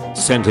sleep,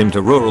 send him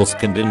to rural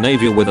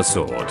Scandinavia with a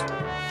sword.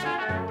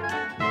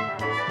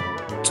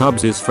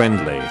 Tubbs is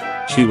friendly.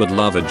 She would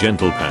love a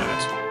gentle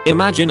pat.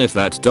 Imagine if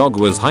that dog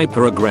was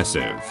hyper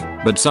aggressive,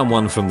 but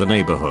someone from the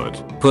neighborhood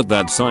put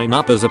that sign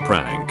up as a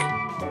prank.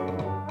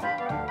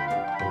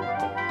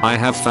 I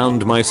have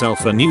found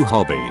myself a new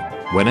hobby.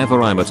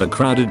 Whenever I'm at a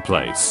crowded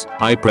place,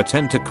 I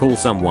pretend to call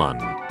someone,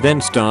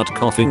 then start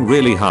coughing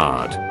really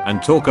hard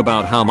and talk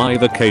about how my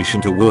vacation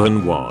to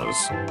Wuhan was.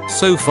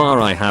 So far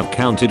I have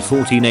counted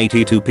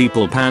 1482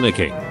 people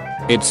panicking.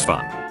 It's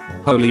fun.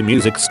 Holy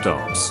music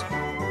stops.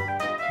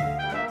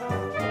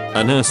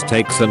 A nurse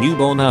takes a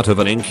newborn out of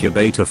an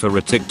incubator for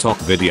a TikTok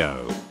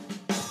video.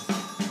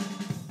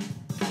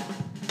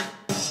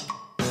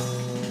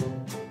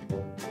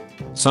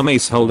 Some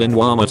asshole in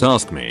Walmart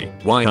asked me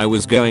why I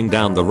was going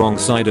down the wrong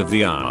side of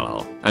the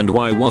aisle and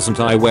why wasn't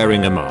I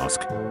wearing a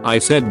mask. I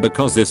said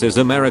because this is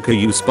America,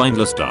 you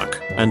spineless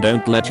duck, and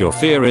don't let your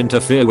fear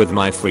interfere with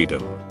my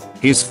freedom.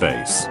 His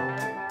face.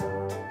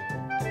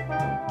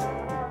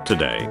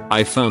 Today,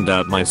 I found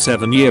out my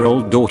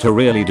 7-year-old daughter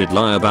really did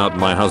lie about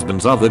my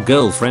husband's other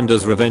girlfriend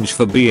as revenge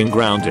for being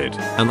grounded,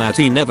 and that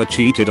he never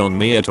cheated on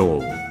me at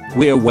all.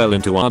 We're well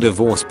into our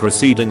divorce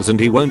proceedings and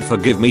he won't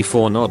forgive me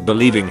for not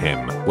believing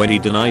him when he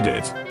denied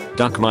it.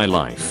 Duck my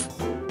life.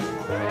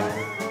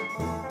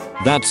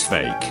 That's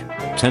fake.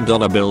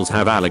 $10 bills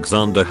have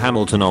Alexander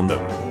Hamilton on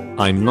them.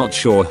 I'm not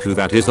sure who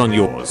that is on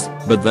yours,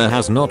 but there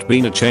has not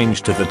been a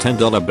change to the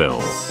 $10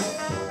 bill.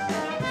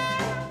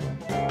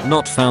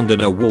 Not found in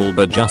a wall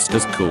but just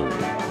as cool.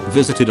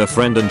 Visited a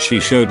friend and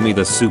she showed me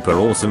the super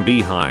awesome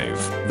beehive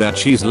that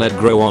she's let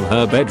grow on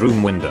her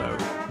bedroom window.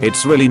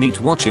 It's really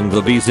neat watching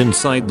the bees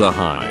inside the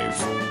hive.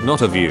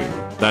 Not a view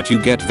that you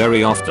get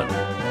very often.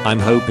 I'm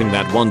hoping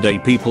that one day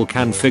people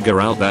can figure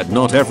out that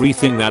not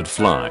everything that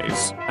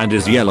flies and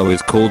is yellow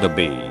is called a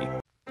bee.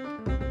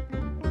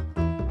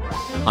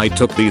 I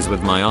took these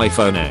with my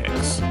iPhone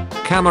X.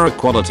 Camera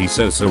quality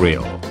so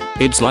surreal.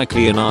 It's like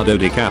Leonardo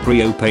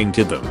DiCaprio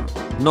painted them.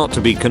 Not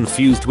to be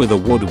confused with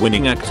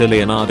award-winning actor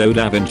Leonardo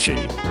da Vinci.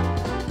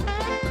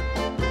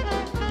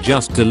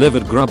 Just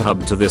delivered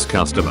Grubhub to this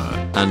customer,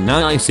 and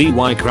now I see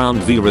why Crown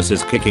Virus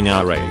is kicking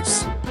our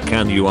ass.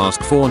 Can you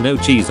ask for no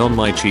cheese on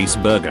my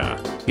cheeseburger?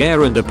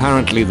 Yeah, and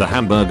apparently the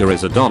hamburger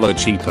is $1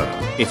 cheaper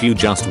if you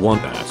just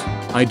want that.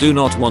 I do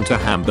not want a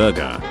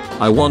hamburger.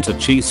 I want a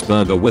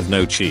cheeseburger with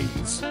no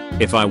cheese.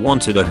 If I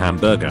wanted a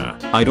hamburger,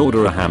 I'd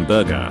order a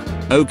hamburger.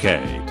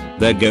 Okay,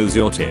 there goes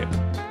your tip.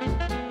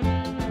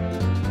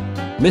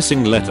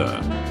 Missing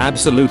letter.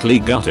 Absolutely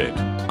gutted.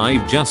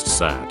 I've just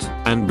sat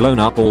and blown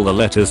up all the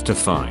letters to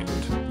find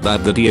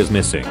that the D is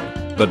missing,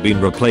 but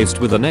been replaced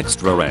with an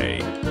extra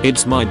A.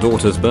 It's my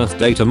daughter's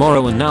birthday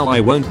tomorrow and now I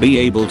won't be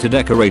able to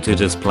decorate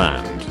it as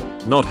planned.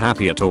 Not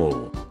happy at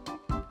all.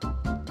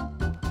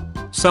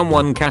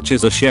 Someone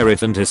catches a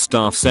sheriff and his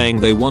staff saying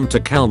they want to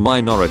kill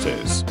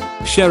minorities.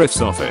 Sheriff's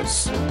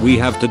office, we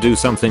have to do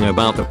something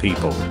about the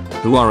people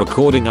who are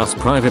recording us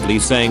privately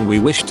saying we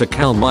wish to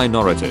kill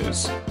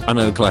minorities. An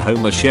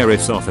Oklahoma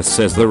sheriff's office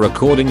says the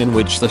recording in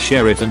which the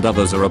sheriff and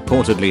others are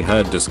reportedly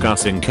heard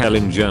discussing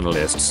killing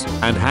journalists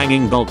and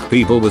hanging bulk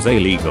people was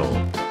illegal.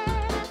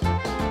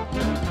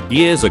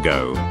 Years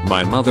ago,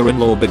 my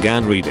mother-in-law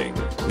began reading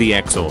The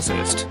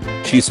Exorcist.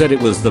 She said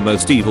it was the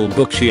most evil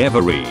book she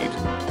ever read.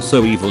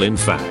 So evil in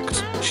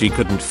fact, she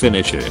couldn't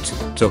finish it,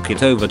 took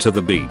it over to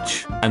the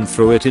beach, and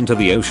threw it into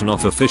the ocean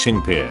off a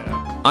fishing pier.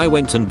 I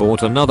went and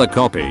bought another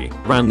copy,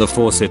 ran the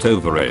faucet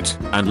over it,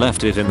 and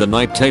left it in the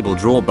night table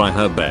drawer by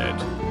her bed.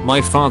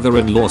 My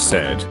father-in-law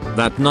said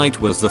that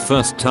night was the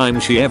first time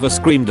she ever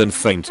screamed and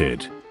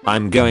fainted.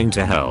 I'm going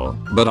to hell,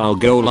 but I'll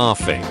go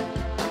laughing.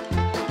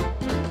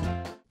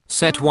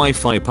 Set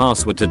Wi-Fi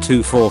password to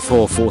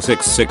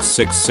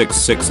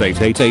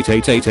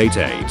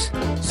 24446666688888888.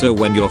 So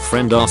when your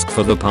friend asks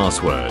for the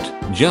password,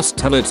 just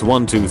tell it's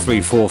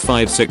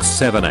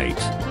 12345678.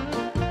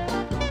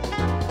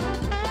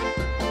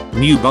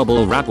 New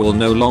bubble wrap will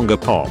no longer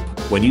pop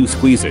when you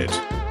squeeze it.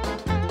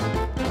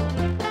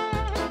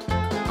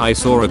 I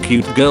saw a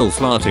cute girl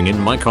flirting in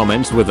my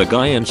comments with a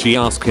guy and she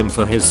asked him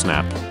for his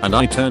snap, and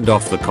I turned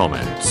off the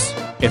comments.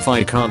 If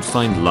I can't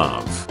find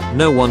love,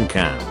 no one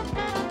can.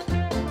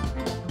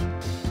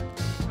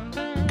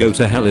 Go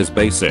to hell is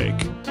basic.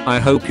 I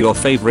hope your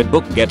favorite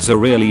book gets a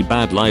really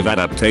bad live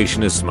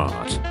adaptation is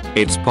smart.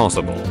 It's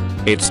possible.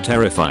 It's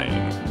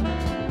terrifying.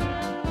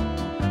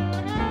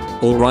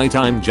 Alright,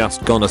 I'm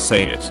just gonna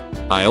say it.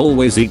 I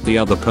always eat the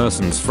other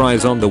person's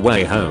fries on the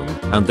way home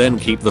and then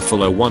keep the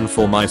fuller one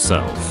for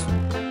myself.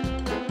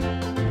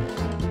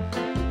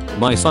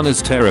 My son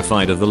is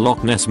terrified of the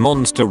Loch Ness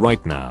Monster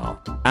right now.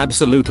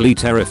 Absolutely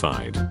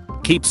terrified.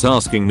 Keeps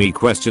asking me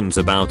questions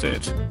about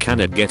it. Can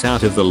it get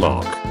out of the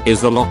lock?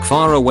 Is the lock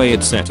far away,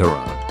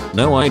 etc.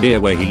 No idea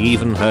where he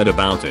even heard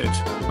about it.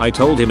 I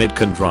told him it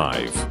can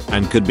drive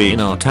and could be in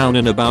our town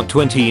in about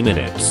 20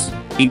 minutes.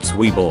 Eats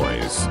we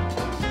boys.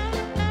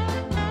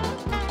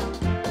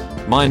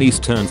 My niece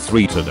turned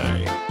 3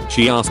 today.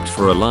 She asked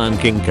for a Lion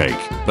King cake,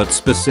 but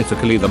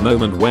specifically the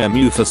moment where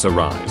Mufasa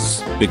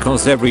arrives,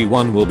 because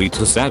everyone will be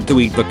too sad to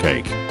eat the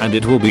cake, and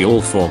it will be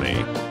all for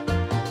me.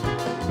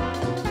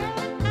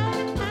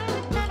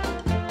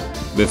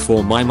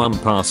 Before my mum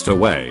passed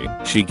away,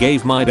 she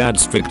gave my dad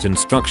strict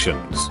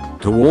instructions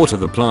to water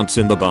the plants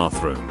in the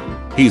bathroom.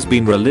 He's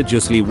been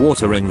religiously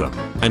watering them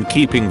and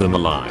keeping them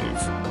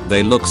alive.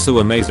 They look so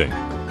amazing.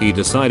 He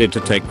decided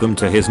to take them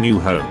to his new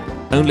home,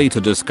 only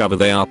to discover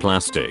they are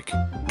plastic.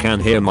 Can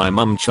hear my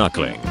mum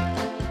chuckling.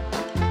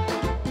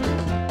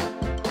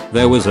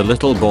 There was a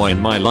little boy in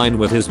my line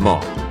with his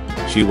mom.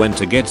 She went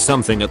to get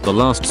something at the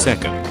last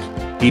second.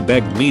 He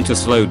begged me to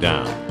slow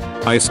down.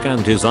 I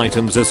scanned his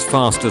items as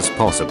fast as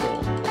possible.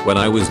 When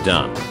I was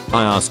done,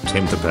 I asked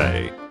him to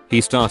pay.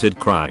 He started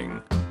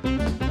crying.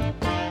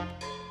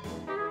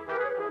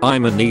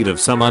 I'm in need of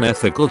some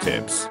unethical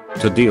tips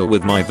to deal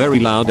with my very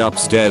loud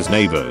upstairs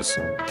neighbors.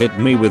 Hit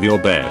me with your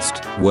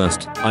best,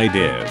 worst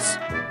ideas.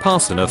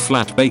 Pass in a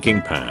flat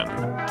baking pan.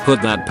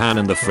 Put that pan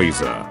in the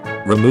freezer.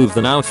 Remove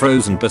the now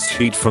frozen pasta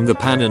sheet from the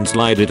pan and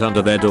slide it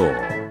under their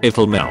door.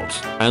 It'll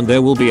melt, and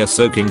there will be a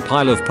soaking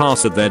pile of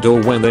pasta at their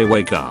door when they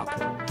wake up.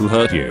 Who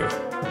hurt you?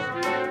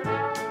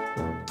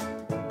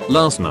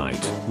 Last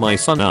night, my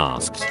son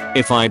asked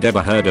if I'd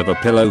ever heard of a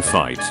pillow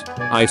fight.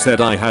 I said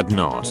I had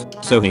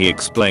not, so he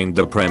explained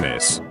the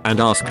premise and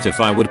asked if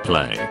I would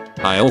play.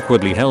 I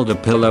awkwardly held a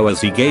pillow as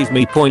he gave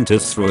me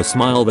pointers through a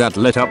smile that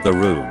lit up the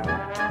room.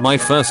 My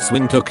first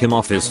swing took him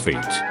off his feet.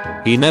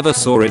 He never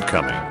saw it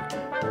coming.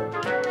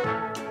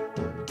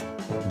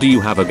 Do you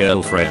have a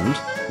girlfriend?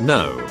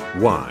 No.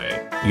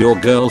 Why? Your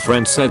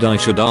girlfriend said I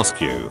should ask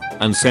you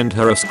and send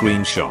her a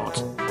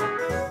screenshot.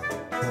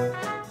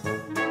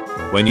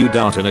 When you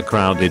dart in a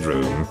crowded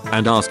room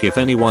and ask if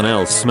anyone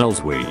else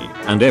smells wee,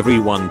 and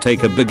everyone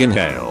take a big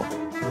inhale.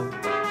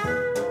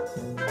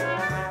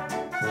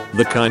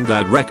 The kind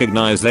that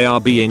recognize they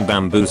are being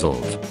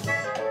bamboozled.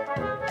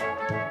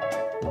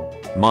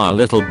 My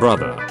little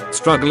brother,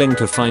 struggling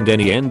to find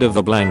any end of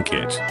the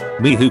blanket.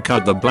 Me who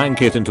cut the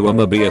blanket into a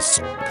Mobius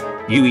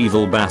strip. You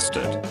evil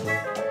bastard.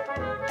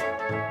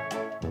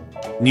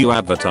 New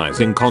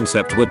advertising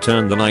concept would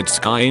turn the night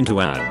sky into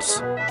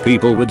ads.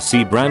 People would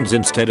see brands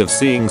instead of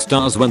seeing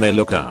stars when they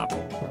look up.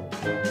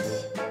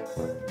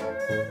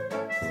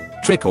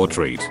 Trick or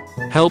treat.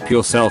 Help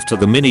yourself to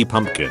the mini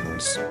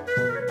pumpkins.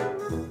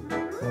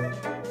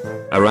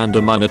 A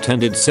random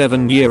unattended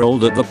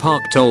 7-year-old at the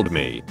park told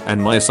me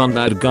and my son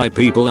bad guy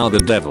people are the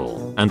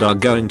devil and are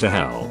going to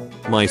hell.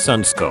 My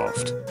son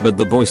scoffed, but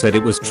the boy said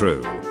it was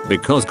true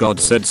because God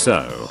said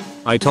so.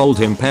 I told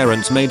him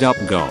parents made up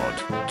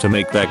God to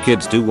make their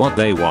kids do what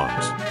they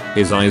want.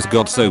 His eyes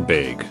got so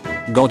big.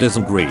 God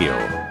isn't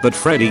real, but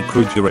Freddy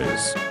Krueger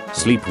is.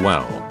 Sleep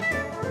well.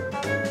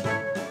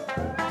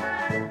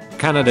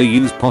 Canada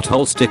use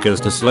pothole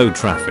stickers to slow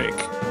traffic.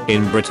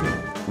 In Britain,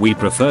 we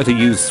prefer to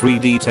use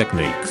 3D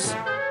techniques.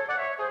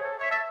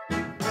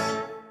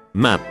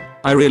 Man,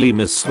 I really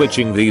miss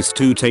switching these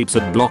two tapes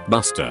at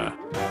Blockbuster.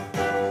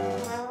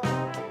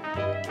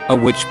 A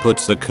witch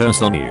puts a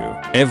curse on you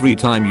every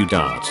time you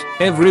dart.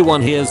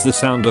 Everyone hears the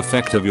sound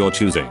effect of your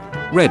choosing.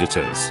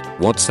 Redditors,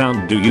 what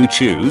sound do you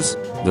choose?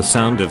 The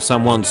sound of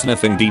someone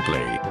sniffing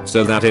deeply,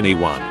 so that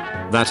anyone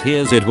that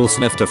hears it will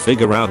sniff to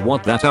figure out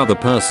what that other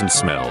person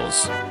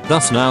smells.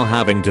 Thus now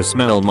having to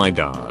smell my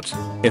dart.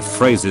 If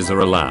phrases are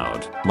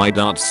allowed, my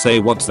darts say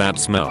what's that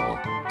smell?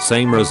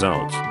 Same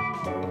result.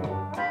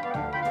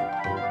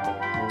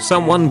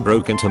 Someone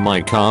broke into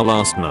my car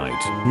last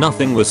night.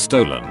 Nothing was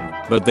stolen,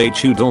 but they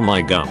chewed all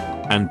my gum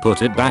and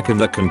put it back in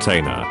the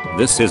container.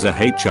 This is a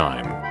hate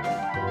chime.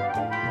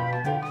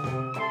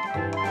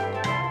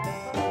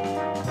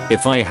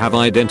 If I have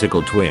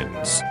identical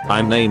twins,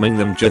 I'm naming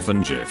them Jif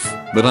and Jif,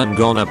 but I'm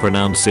gonna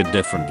pronounce it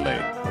differently.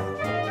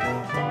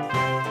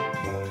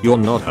 You're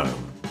not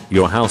home.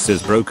 Your house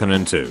is broken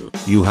into.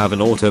 You have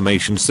an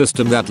automation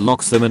system that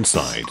locks them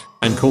inside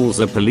and calls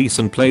the police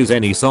and plays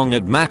any song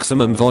at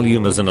maximum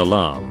volume as an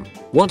alarm.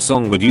 What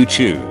song would you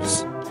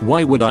choose?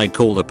 Why would I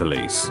call the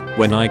police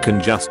when I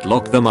can just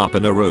lock them up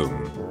in a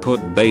room,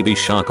 put Baby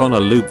Shark on a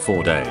loop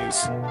for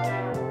days?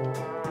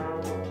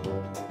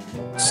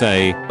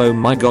 Say, oh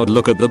my god,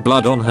 look at the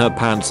blood on her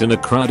pants in a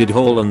crowded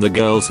hall and the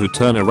girls who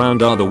turn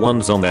around are the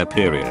ones on their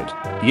period.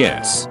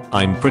 Yes,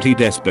 I'm pretty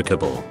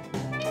despicable.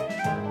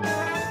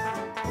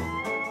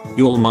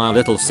 Your my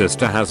little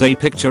sister has a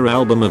picture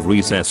album of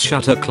recess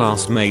shut her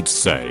classmates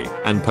say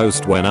and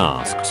post when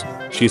asked.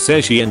 She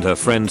says she and her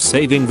friends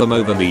saving them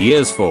over the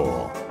years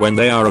for when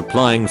they are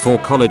applying for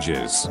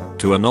colleges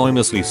to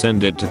anonymously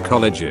send it to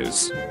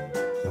colleges.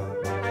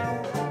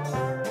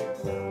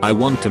 I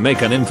want to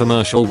make an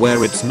infomercial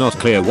where it's not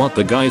clear what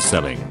the guy's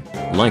selling.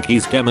 Like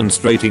he's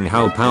demonstrating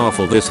how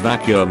powerful this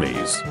vacuum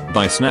is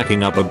by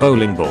snacking up a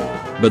bowling ball,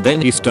 but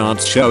then he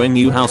starts showing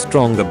you how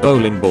strong the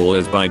bowling ball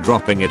is by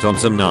dropping it on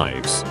some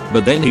knives,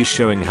 but then he's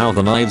showing how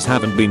the knives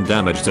haven't been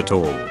damaged at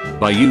all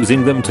by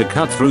using them to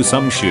cut through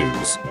some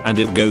shoes, and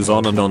it goes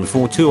on and on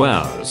for 2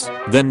 hours,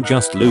 then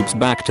just loops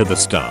back to the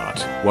start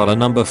while a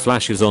number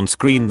flashes on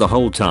screen the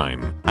whole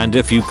time, and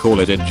if you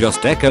call it it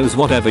just echoes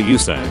whatever you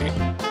say.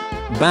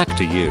 Back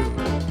to you.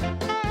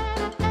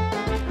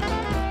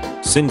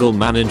 Single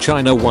man in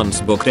China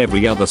once booked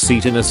every other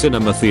seat in a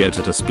cinema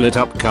theater to split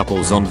up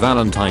couples on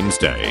Valentine's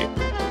Day.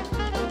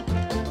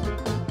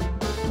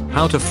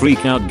 How to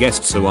freak out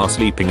guests who are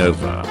sleeping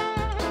over.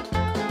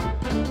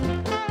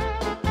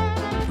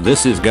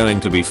 This is going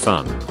to be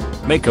fun.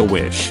 Make a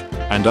wish,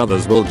 and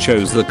others will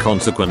choose the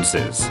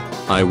consequences.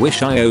 I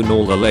wish I own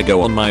all the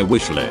Lego on my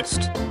wish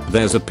list.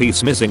 There's a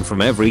piece missing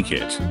from every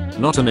kit.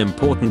 Not an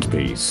important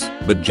piece,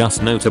 but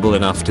just notable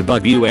enough to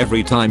bug you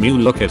every time you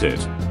look at it.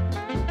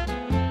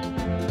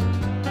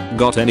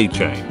 Got any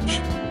change?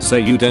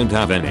 Say you don't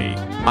have any.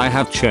 I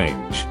have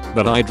change,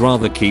 but I'd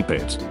rather keep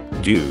it.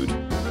 Dude.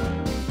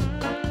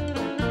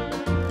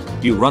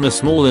 You run a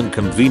small and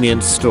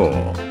convenience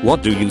store.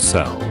 What do you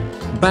sell?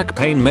 Back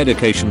pain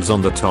medications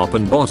on the top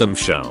and bottom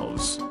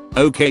shelves.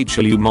 Okay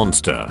chill you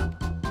monster.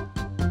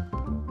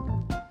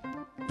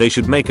 They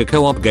should make a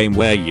co-op game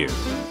where you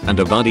and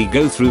a buddy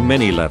go through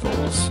many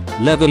levels,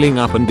 leveling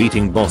up and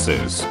beating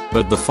bosses,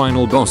 but the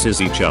final boss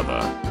is each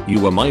other. You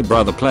were my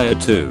brother player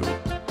too.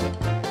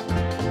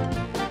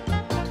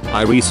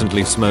 I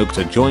recently smoked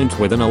a joint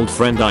with an old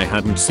friend I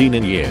hadn't seen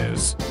in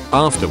years.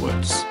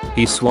 Afterwards,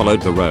 he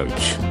swallowed the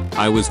roach.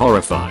 I was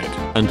horrified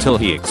until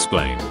he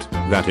explained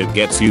that it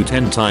gets you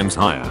 10 times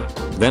higher.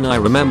 Then I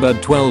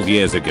remembered 12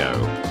 years ago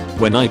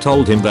when I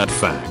told him that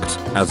fact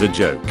as a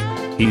joke.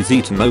 He's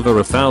eaten over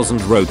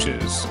 1,000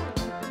 roaches.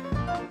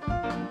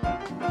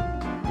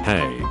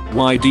 Hey,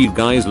 why do you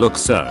guys look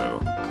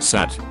so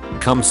sad?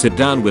 Come sit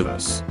down with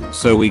us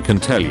so we can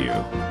tell you.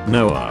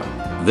 Noah,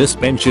 this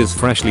bench is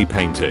freshly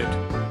painted.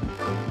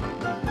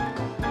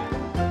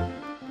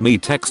 Me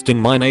texting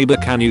my neighbor,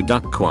 can you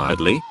duck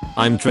quietly?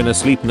 I'm trying to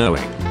sleep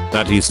knowing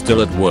that he's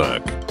still at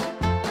work.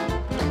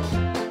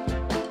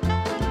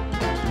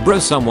 Bro,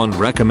 someone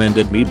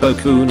recommended me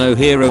Boku no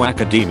Hero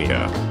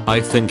Academia. I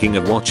thinking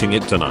of watching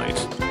it tonight.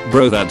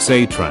 Bro, that's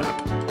a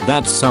trap.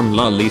 That's some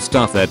lolly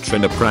stuff they're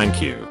trying to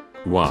prank you.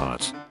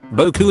 What?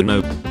 Boku no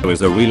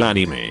is a real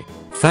anime.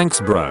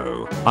 Thanks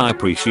bro, I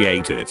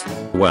appreciate it.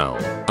 Well,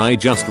 I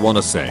just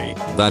wanna say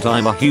that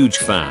I'm a huge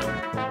fan.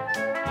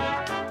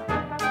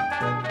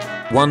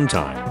 One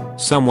time,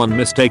 someone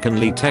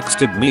mistakenly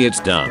texted me it's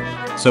done,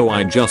 so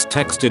I just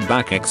texted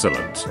back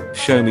excellent,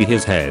 show me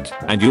his head,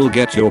 and you'll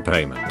get your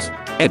payment.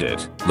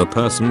 Edit, the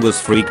person was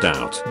freaked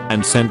out,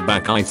 and sent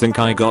back I think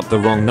I got the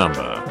wrong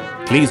number.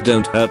 Please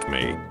don't hurt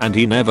me, and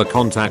he never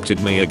contacted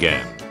me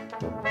again.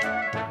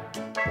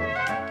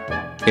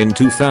 In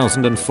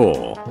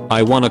 2004,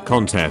 I won a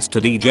contest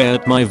to DJ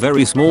at my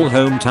very small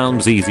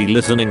hometown's easy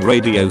listening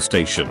radio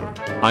station.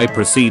 I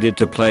proceeded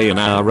to play an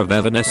hour of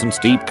Evanescence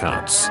deep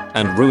cuts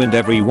and ruined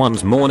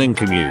everyone's morning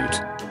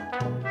commute.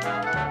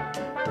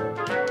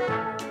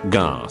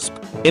 Gasp.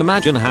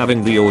 Imagine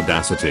having the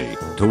audacity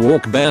to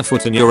walk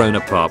barefoot in your own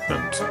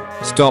apartment.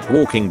 Stop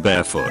walking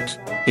barefoot.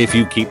 If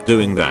you keep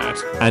doing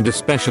that, and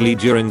especially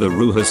during the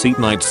Ruha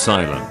night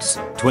silence,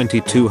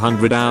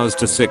 2200 hours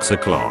to 6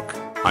 o'clock,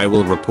 I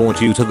will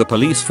report you to the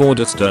police for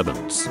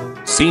disturbance.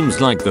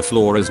 Seems like the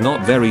floor is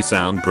not very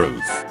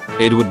soundproof.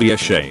 It would be a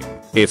shame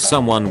if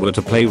someone were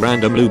to play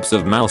random loops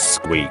of mouse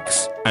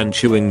squeaks and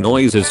chewing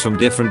noises from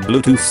different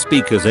Bluetooth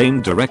speakers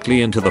aimed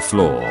directly into the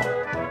floor.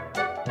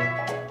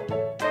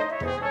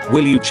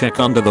 Will you check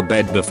under the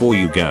bed before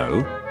you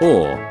go?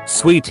 Or,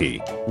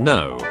 sweetie,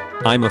 no.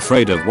 I'm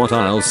afraid of what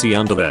I'll see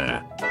under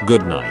there.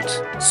 Good night,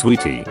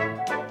 sweetie.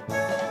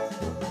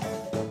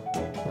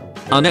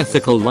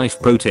 Unethical life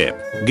pro tip,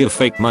 give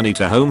fake money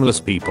to homeless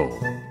people.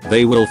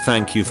 They will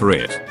thank you for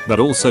it, but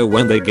also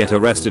when they get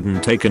arrested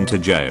and taken to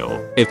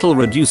jail, it'll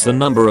reduce the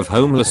number of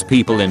homeless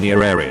people in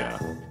your area.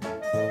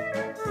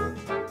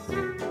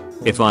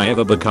 If I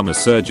ever become a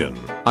surgeon,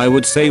 I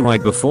would say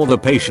right before the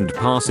patient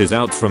passes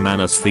out from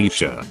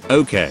anesthesia,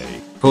 okay,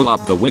 pull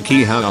up the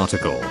WikiHow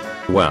article.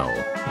 Well,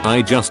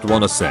 I just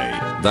wanna say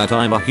that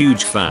I'm a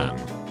huge fan.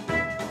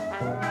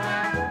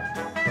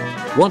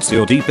 What's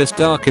your deepest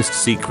darkest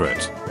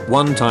secret?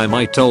 One time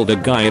I told a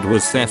guy it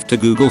was theft to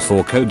Google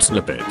for code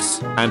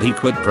snippets, and he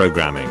quit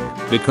programming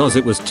because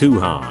it was too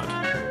hard.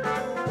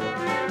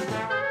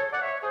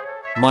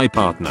 My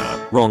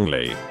partner,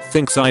 wrongly,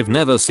 thinks I've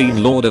never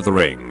seen Lord of the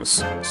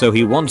Rings, so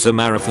he wants a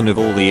marathon of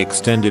all the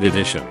extended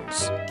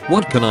editions.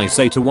 What can I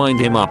say to wind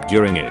him up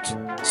during it?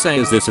 Say,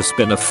 is this a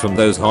spin-off from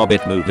those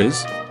Hobbit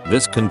movies?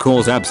 This can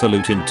cause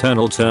absolute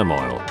internal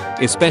turmoil,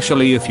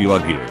 especially if you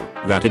argue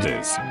that it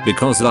is,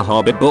 because the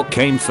Hobbit book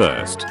came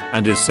first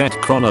and is set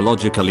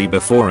chronologically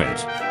before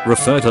it.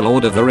 Refer to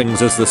Lord of the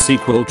Rings as the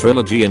sequel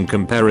trilogy and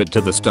compare it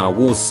to the Star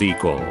Wars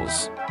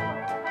sequels.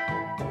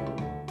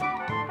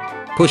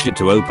 Push it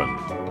to open.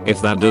 If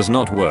that does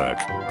not work,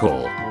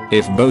 pull.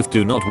 If both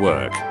do not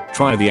work,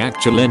 try the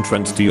actual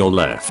entrance to your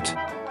left.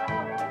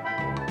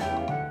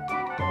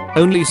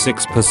 Only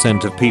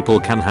 6% of people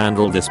can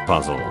handle this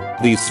puzzle.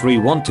 These three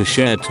want to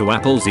share 2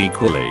 apples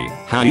equally.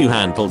 How you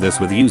handle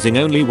this with using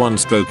only one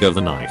stroke of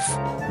the knife.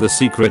 The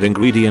secret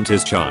ingredient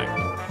is chime.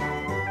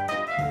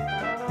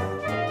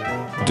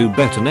 Do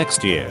better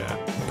next year.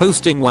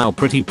 Posting "wow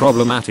pretty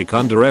problematic"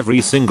 under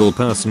every single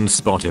person's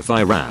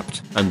Spotify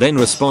Wrapped, and then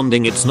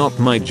responding "it's not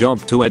my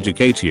job to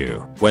educate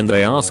you" when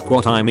they ask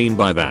what I mean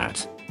by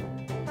that.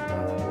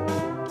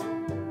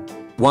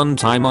 One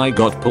time I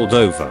got pulled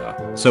over,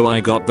 so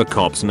I got the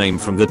cop's name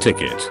from the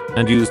ticket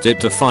and used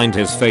it to find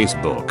his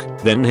Facebook,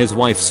 then his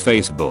wife's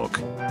Facebook.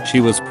 She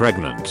was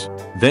pregnant.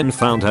 Then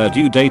found her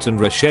due date and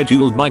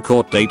rescheduled my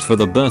court date for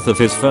the birth of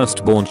his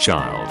firstborn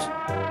child.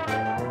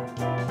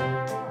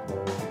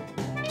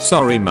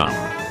 Sorry mum.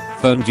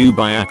 Phoned you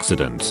by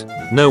accident.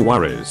 No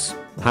worries.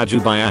 Had you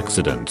by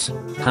accident.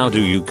 How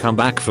do you come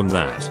back from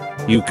that?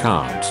 You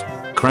can't.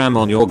 Cram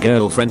on your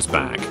girlfriend's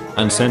back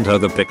and send her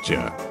the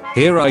picture.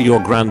 Here are your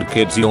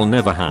grandkids you'll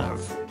never have.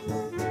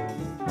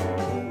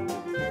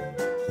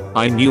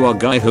 I knew a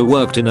guy who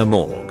worked in a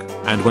morgue.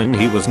 and when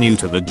he was new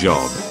to the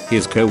job,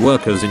 his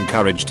co-workers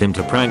encouraged him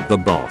to prank the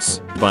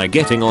boss by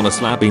getting on a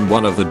slab in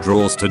one of the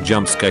drawers to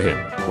jump scare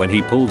him when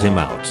he pulled him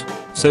out.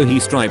 So he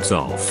stripes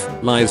off,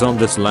 lies on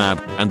the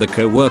slab, and the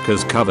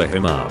co-workers cover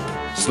him up,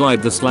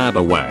 slide the slab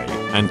away,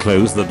 and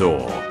close the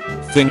door.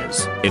 Thing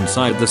is,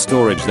 inside the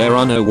storage there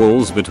are no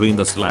walls between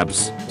the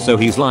slabs, so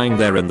he's lying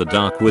there in the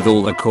dark with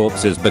all the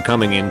corpses,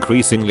 becoming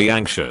increasingly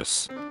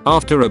anxious.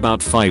 After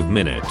about 5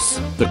 minutes,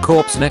 the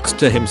corpse next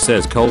to him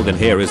says, "Cold in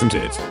here, isn't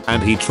it?"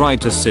 and he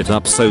tried to sit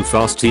up so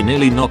fast he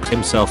nearly knocked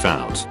himself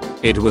out.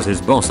 It was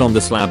his boss on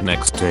the slab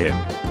next to him.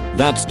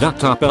 That's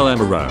ducked up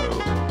LMRO.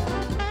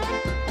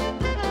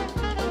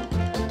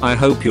 I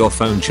hope your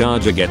phone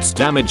charger gets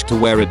damaged to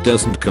where it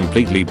doesn't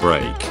completely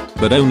break,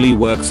 but only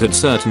works at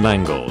certain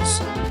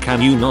angles.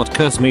 Can you not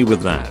curse me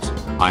with that?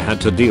 I had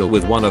to deal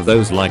with one of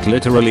those like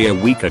literally a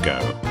week ago.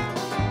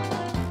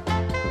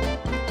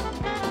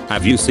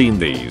 Have you seen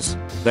these?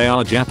 They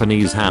are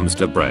Japanese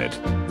hamster bread,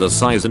 the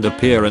size and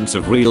appearance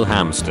of real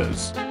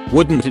hamsters.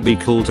 Wouldn't it be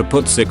cool to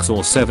put 6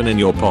 or 7 in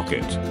your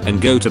pocket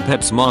and go to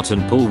PetSmart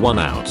and pull one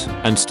out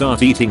and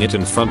start eating it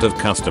in front of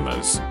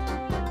customers?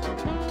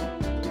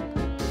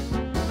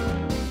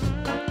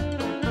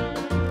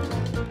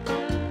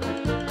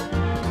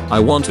 I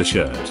want a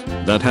shirt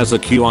that has a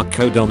QR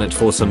code on it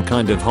for some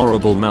kind of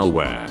horrible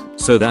malware,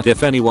 so that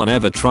if anyone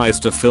ever tries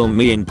to film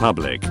me in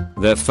public,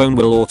 their phone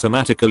will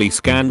automatically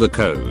scan the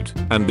code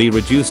and be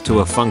reduced to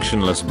a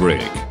functionless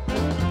brick.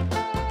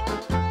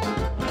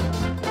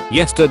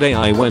 Yesterday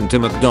I went to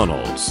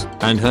McDonald's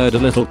and heard a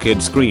little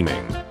kid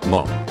screaming,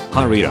 "Mom,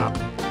 hurry up.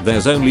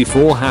 There's only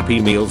 4 Happy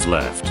Meals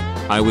left."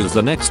 I was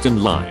the next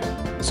in line,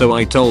 so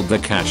I told the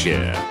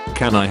cashier,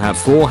 "Can I have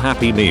 4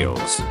 Happy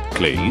Meals,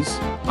 please?"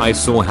 I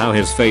saw how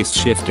his face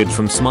shifted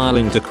from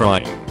smiling to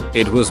crying.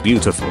 It was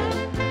beautiful.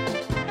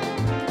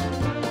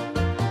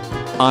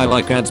 I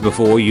like ads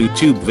before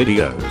YouTube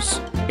videos.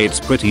 It's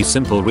pretty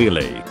simple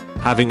really.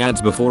 Having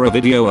ads before a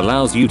video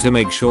allows you to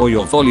make sure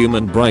your volume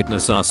and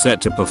brightness are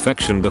set to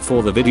perfection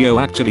before the video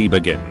actually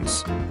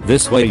begins.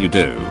 This way you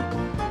do.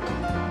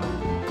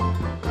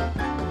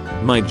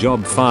 My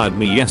job fired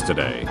me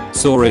yesterday,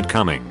 saw it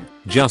coming.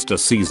 Just a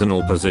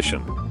seasonal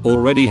position.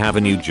 Already have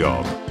a new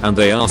job, and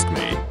they asked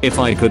me if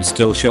I could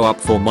still show up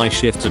for my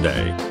shift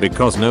today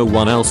because no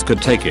one else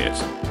could take it.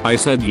 I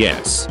said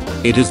yes.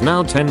 It is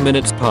now 10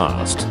 minutes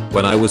past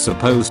when I was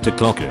supposed to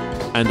clock in,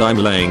 and I'm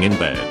laying in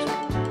bed.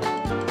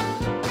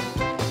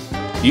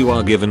 You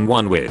are given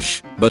one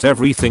wish, but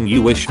everything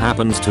you wish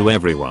happens to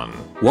everyone.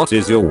 What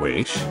is your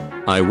wish?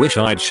 I wish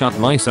I'd shut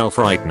myself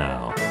right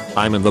now.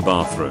 I'm in the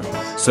bathroom,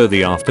 so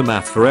the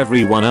aftermath for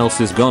everyone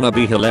else is gonna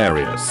be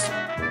hilarious.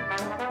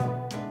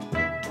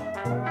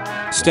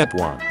 Step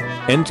 1.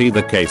 Empty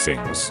the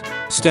casings.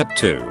 Step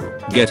 2.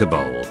 Get a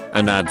bowl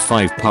and add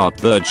 5-part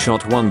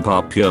birdshot, 1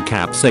 part pure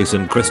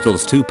capsaicin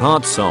crystals, 2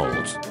 parts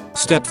salt.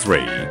 Step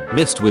 3.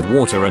 Mist with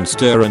water and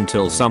stir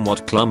until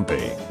somewhat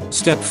clumpy.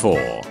 Step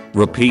 4.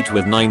 Repeat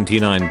with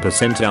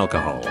 99%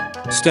 alcohol.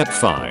 Step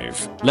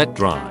 5. Let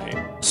dry.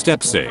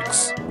 Step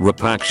 6.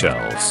 Repack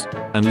shells.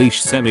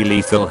 Unleash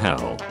semi-lethal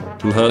hell.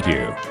 Who hurt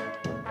you?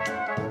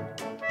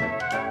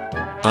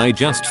 I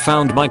just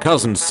found my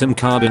cousin's SIM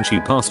card and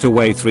she passed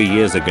away 3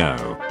 years ago.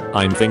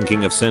 I'm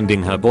thinking of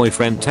sending her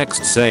boyfriend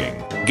text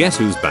saying, "Guess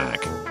who's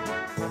back?"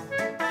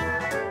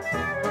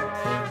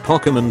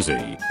 Pokemon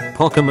Z.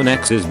 Pokemon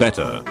X is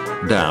better.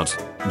 Doubt.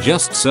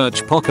 Just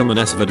search Pokemon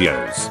S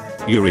videos.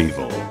 You're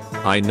evil.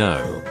 I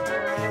know.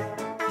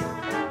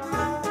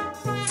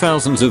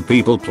 Thousands of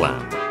people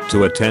plan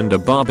to attend a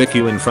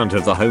barbecue in front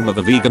of the home of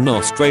a vegan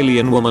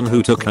Australian woman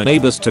who took her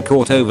neighbors to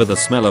court over the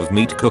smell of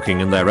meat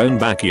cooking in their own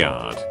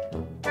backyard.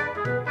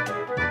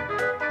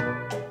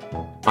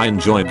 I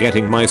enjoy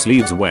getting my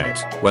sleeves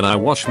wet when I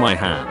wash my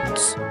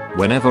hands.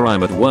 Whenever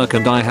I'm at work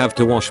and I have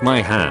to wash my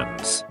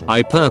hands,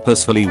 I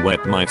purposefully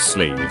wet my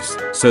sleeves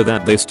so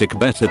that they stick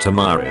better to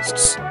my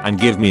wrists and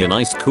give me a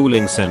nice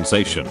cooling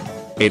sensation.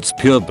 It's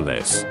pure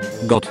bliss.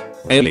 Got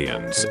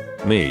aliens.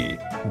 Me.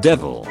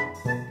 Devil.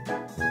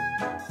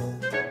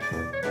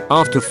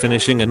 After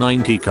finishing a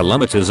 90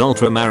 km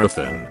ultra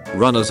marathon,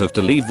 runners have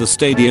to leave the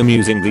stadium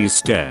using these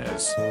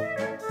stairs.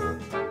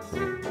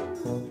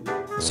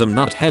 Some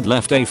nuthead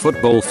left a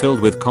football filled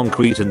with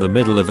concrete in the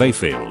middle of a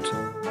field.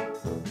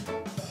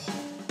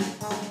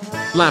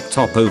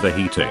 Laptop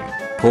overheating.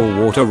 Pour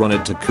water on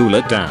it to cool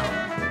it down.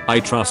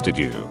 I trusted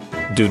you.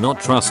 Do not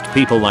trust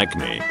people like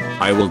me.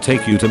 I will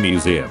take you to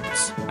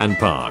museums and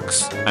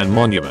parks and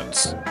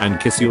monuments and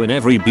kiss you in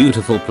every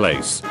beautiful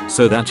place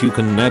so that you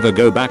can never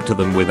go back to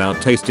them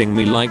without tasting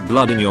me like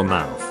blood in your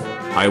mouth.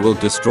 I will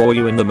destroy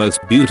you in the most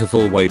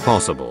beautiful way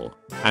possible.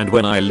 And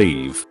when I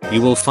leave,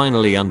 you will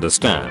finally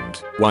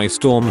understand why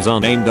storms are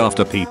named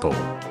after people.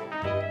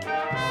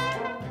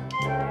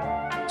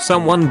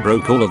 Someone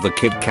broke all of the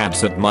Kit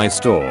Kats at my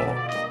store.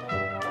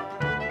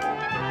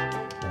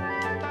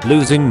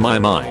 Losing my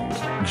mind,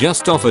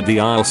 just offered the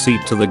aisle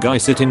seat to the guy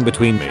sitting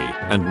between me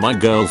and my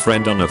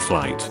girlfriend on a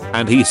flight,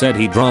 and he said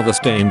he'd rather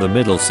stay in the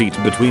middle seat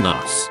between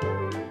us.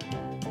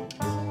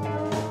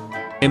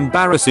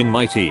 Embarrassing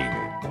my team.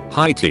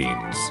 Hi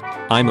teens.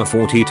 I'm a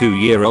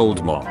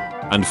 42-year-old mom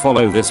and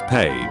follow this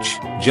page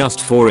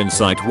just for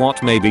insight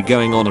what may be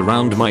going on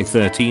around my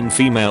 13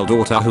 female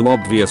daughter who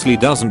obviously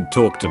doesn't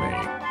talk to me.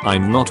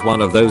 I'm not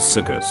one of those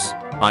suckers.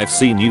 I've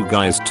seen you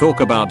guys talk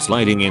about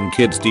sliding in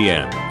kids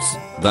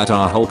DMs that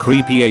are whole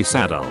creepy ace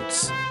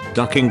adults.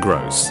 Ducking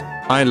gross.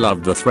 I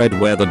loved the thread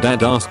where the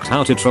dad asked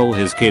how to troll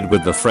his kid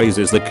with the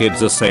phrases the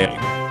kids are saying.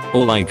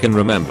 All I can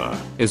remember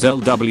is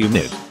LW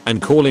mid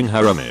and calling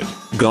her a mid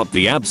got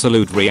the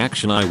absolute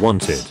reaction I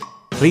wanted.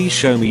 Please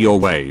show me your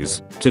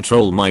ways to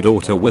troll my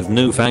daughter with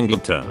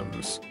newfangled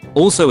terms.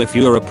 Also, if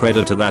you're a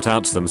predator that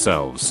outs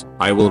themselves,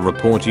 I will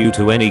report you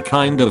to any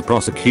kind of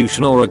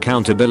prosecution or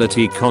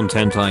accountability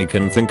content I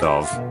can think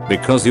of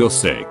because you're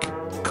sick.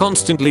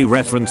 Constantly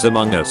reference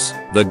Among Us,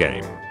 the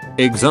game.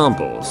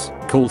 Examples: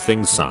 call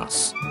things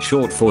sus,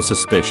 short for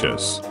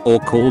suspicious, or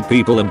call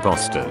people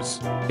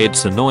imposters.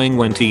 It's annoying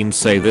when teens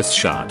say this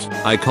shit.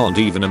 I can't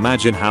even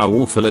imagine how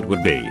awful it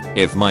would be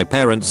if my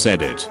parents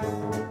said it.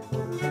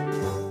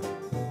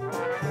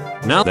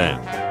 Now then,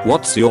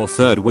 what's your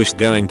third wish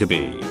going to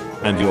be?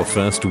 And your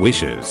first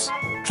wishes?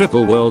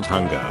 Triple world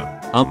hunger.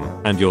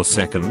 And your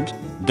second?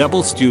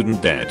 Double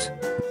student debt.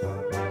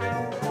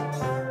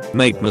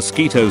 Make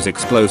mosquitoes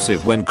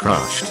explosive when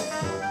crushed.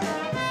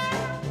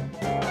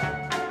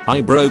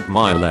 I broke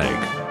my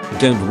leg.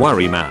 Don't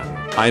worry man,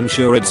 I'm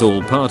sure it's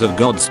all part of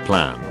God's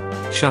plan.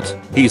 Shut,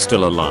 he's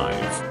still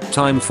alive.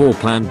 Time for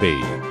plan B.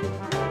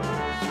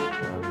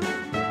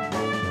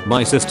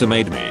 My sister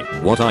made me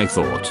what I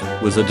thought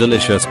was a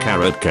delicious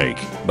carrot cake,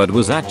 but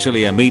was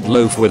actually a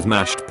meatloaf with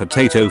mashed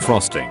potato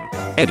frosting.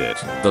 Edit,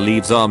 the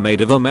leaves are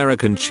made of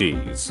American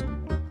cheese.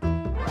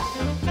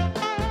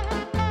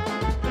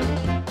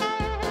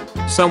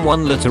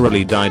 Someone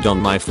literally died on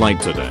my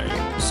flight today,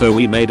 so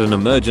we made an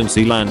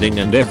emergency landing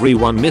and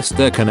everyone missed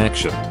their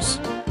connections.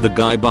 The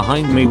guy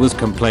behind me was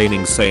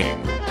complaining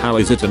saying, how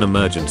is it an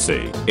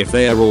emergency if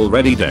they are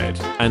already dead?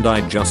 And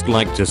I'd just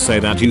like to say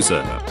that you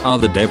sir are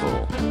the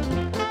devil.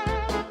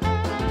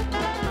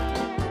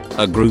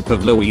 A group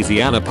of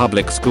Louisiana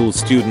public school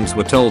students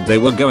were told they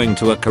were going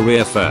to a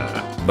career fair,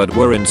 but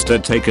were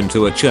instead taken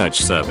to a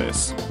church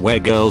service, where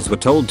girls were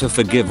told to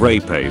forgive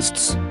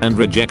rapists and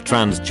reject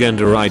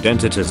transgender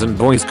identities and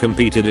boys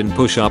competed in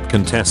push-up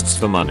contests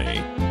for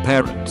money.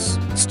 Parents,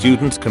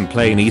 students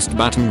complain East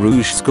Baton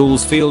Rouge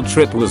school's field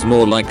trip was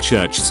more like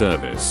church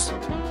service.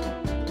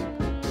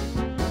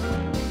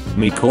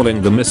 Me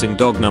calling the missing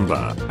dog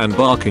number and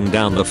barking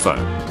down the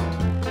phone.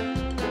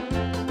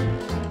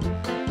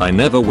 I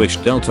never wish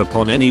death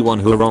upon anyone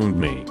who wronged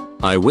me.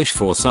 I wish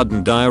for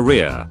sudden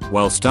diarrhea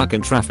while stuck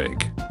in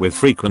traffic with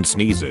frequent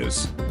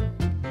sneezes.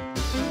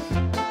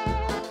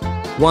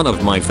 One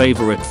of my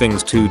favorite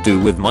things to do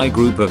with my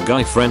group of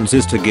guy friends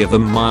is to give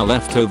them my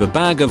leftover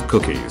bag of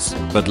cookies,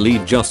 but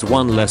leave just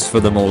one less for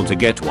them all to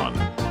get one.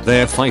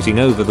 They're fighting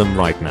over them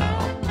right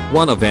now.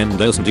 One of them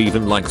doesn't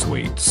even like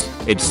sweets.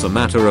 It's a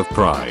matter of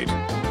pride.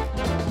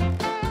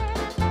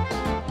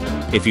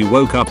 If you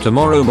woke up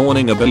tomorrow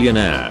morning a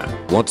billionaire,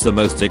 what's the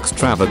most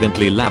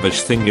extravagantly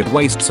lavish thing you'd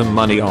waste some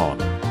money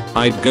on?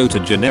 I'd go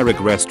to generic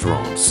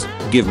restaurants,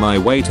 give my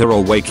waiter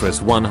or waitress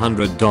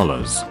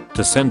 $100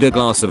 to send a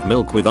glass of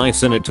milk with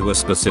ice in it to a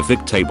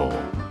specific table.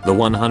 The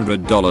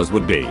 $100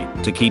 would be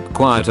to keep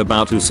quiet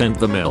about who sent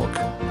the milk.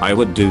 I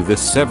would do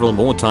this several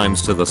more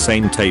times to the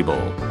same table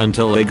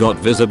until they got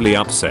visibly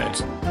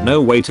upset.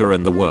 No waiter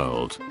in the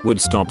world would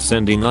stop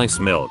sending ice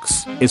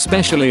milks,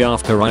 especially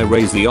after I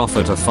raise the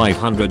offer to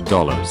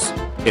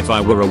 $500. If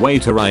I were a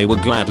waiter I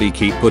would gladly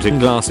keep putting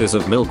glasses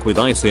of milk with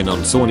ice in on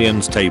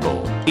Sonyan's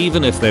table,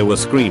 even if they were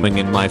screaming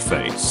in my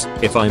face,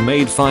 if I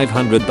made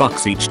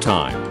 $500 each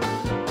time.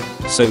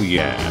 So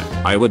yeah,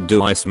 I would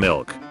do ice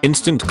milk,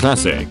 instant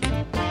classic.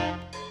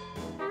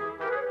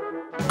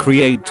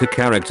 Create two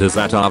characters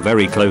that are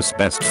very close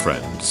best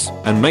friends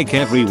and make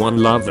everyone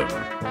love them.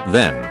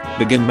 Then,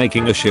 begin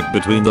making a ship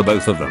between the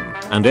both of them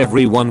and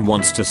everyone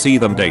wants to see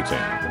them dating.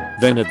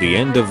 Then at the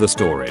end of the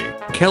story,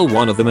 kill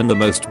one of them in the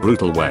most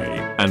brutal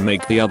way and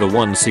make the other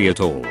one see it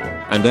all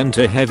and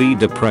enter heavy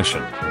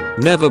depression.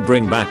 Never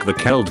bring back the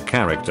killed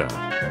character.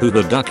 Who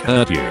the duck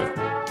hurt you?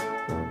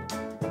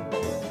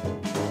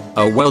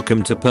 A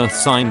welcome to Perth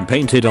sign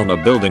painted on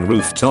a building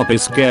rooftop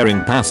is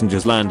scaring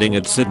passengers landing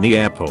at Sydney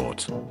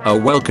Airport. A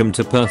welcome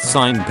to Perth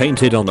sign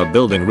painted on a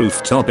building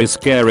rooftop is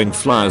scaring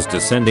flyers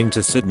descending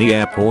to Sydney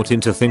Airport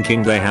into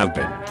thinking they have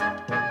been.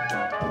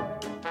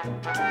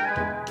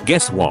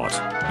 Guess what?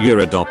 You're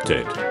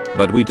adopted.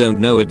 But we don't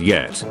know it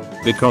yet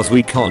because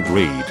we can't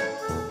read.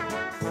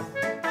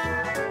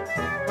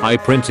 I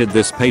printed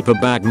this paper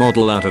bag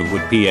model out of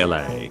wood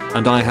PLA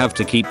and I have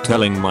to keep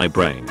telling my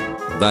brain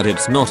that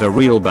it's not a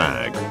real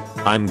bag.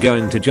 I'm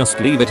going to just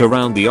leave it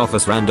around the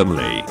office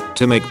randomly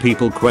to make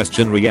people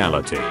question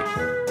reality.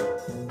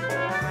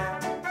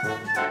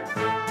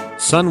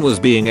 Son was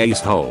being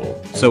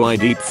ace-hole, so I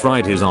deep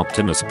fried his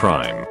Optimus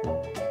Prime.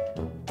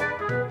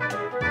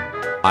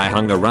 I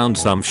hung around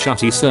some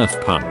shutty surf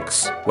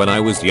punks when I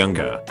was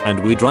younger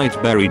and we'd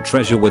write buried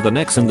treasure with an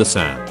X in the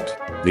sand.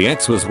 The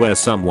X was where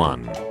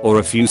someone, or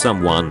a few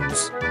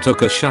someones,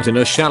 took a shot in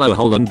a shallow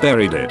hole and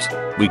buried it.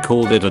 We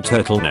called it a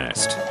turtle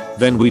nest.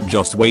 Then we'd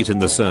just wait in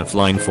the surf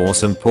line for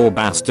some poor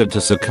bastard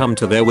to succumb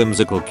to their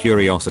whimsical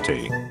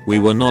curiosity. We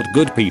were not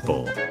good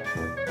people.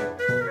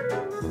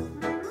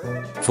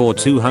 For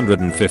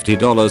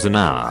 $250 an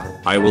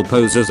hour, I will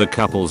pose as a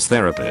couples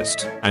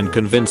therapist and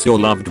convince your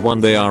loved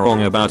one they are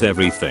wrong about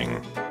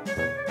everything.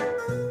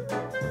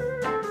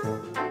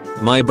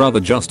 My brother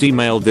just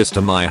emailed this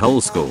to my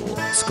whole school.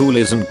 School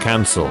isn't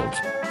cancelled.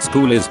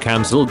 School is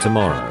cancelled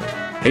tomorrow.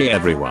 Hey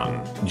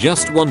everyone,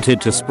 just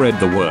wanted to spread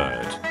the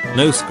word.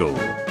 No school.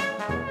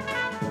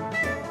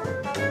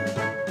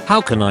 How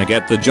can I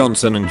get the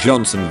Johnson &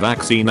 Johnson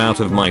vaccine out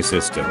of my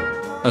system?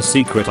 A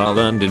secret I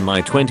learned in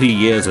my 20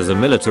 years as a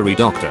military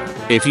doctor.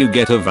 If you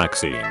get a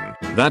vaccine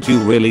that you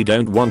really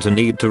don't want to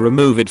need to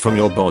remove it from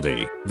your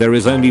body, there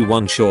is only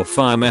one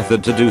surefire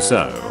method to do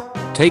so.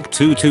 Take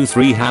 2 to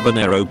 3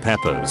 habanero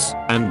peppers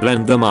and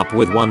blend them up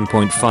with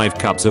 1.5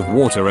 cups of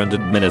water and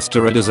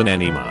administer it as an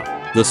enema.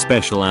 The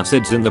special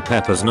acids in the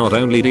peppers not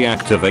only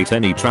deactivate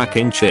any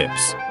tracking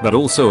chips, but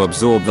also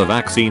absorb the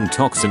vaccine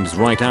toxins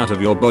right out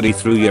of your body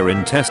through your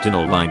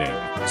intestinal lining,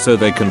 so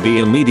they can be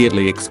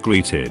immediately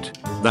excreted.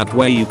 That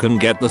way you can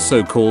get the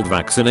so-called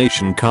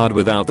vaccination card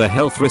without the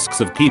health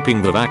risks of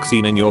keeping the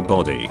vaccine in your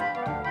body.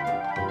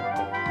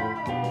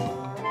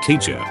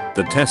 Teacher,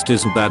 the test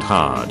isn't that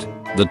hard.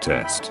 The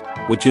test.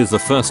 Which is the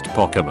first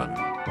Pokemon?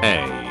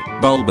 A.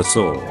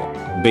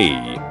 Bulbasaur. B.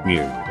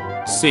 Mew.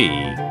 C.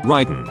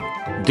 Raiden.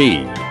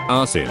 D.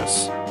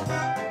 Arceus.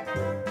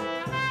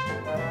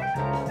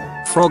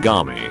 Frog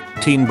Army.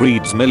 Teen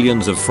breeds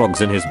millions of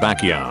frogs in his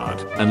backyard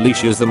and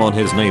leashes them on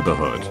his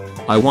neighborhood.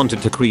 I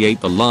wanted to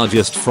create the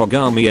largest frog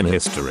army in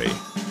history.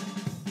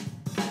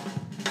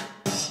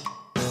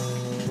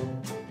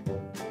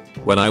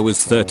 When I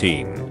was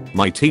 13,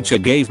 my teacher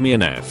gave me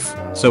an F,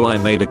 so I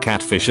made a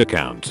catfish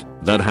account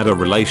that had a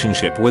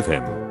relationship with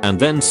him and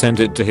then sent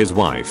it to his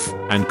wife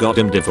and got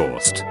him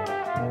divorced.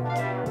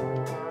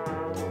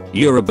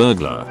 You're a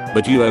burglar,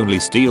 but you only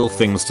steal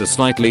things to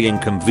slightly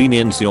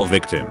inconvenience your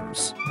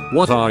victims.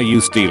 What are you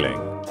stealing?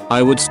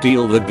 I would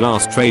steal the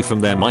glass tray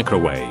from their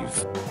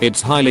microwave.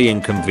 It's highly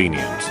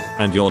inconvenient,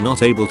 and you're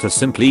not able to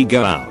simply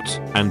go out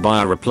and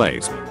buy a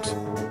replacement.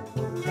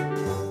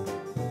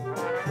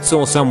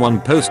 Saw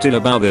someone posted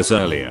about this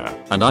earlier,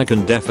 and I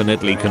can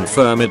definitely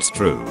confirm it's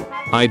true.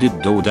 I did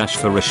DoorDash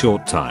for a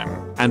short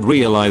time and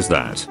realized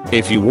that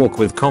if you walk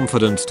with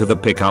confidence to the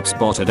pickup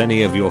spot at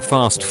any of your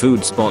fast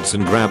food spots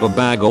and grab a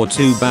bag or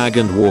two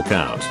and walk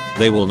out,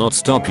 they will not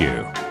stop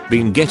you.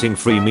 Been getting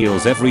free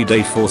meals every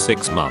day for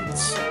 6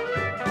 months.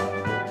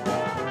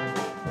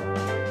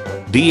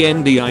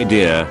 D&D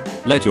idea,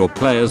 let your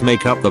players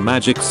make up the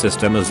magic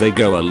system as they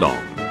go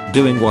along,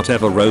 doing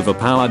whatever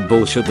overpowered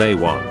bullshit they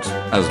want,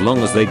 as long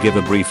as they give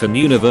a brief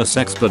in-universe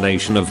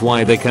explanation of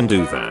why they can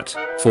do that.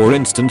 For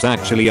instance,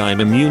 actually I'm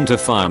immune to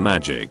fire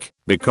magic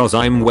because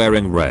I'm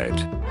wearing red.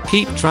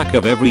 Keep track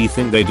of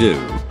everything they do,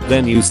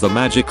 then use the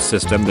magic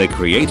system they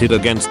created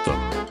against them,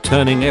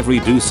 turning every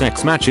Deus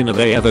Ex Machina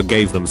they ever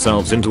gave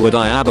themselves into a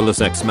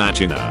Diabolus Ex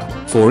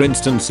Machina. For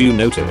instance, you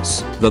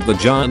notice that the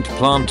giant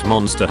plant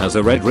monster has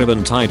a red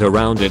ribbon tied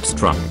around its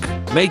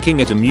trunk,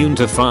 making it immune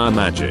to fire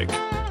magic.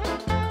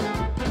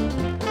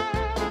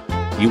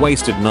 You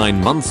wasted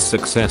 9 months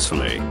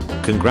successfully.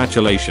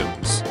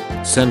 Congratulations.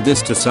 Send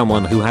this to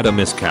someone who had a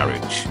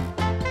miscarriage.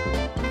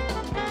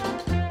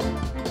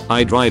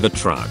 I drive a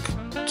truck.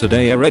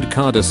 Today a red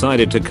car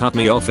decided to cut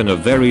me off in a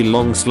very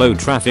long slow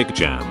traffic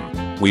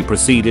jam. We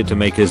proceeded to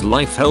make his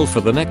life hell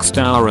for the next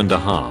hour and a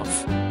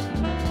half.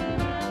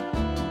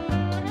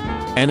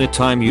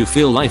 Anytime you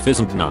feel life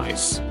isn't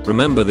nice,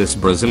 remember this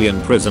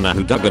Brazilian prisoner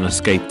who dug an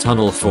escape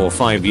tunnel for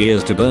 5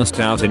 years to burst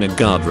out in a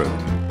guard room.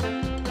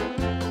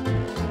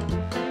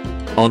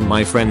 On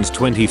my friend's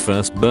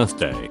 21st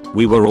birthday,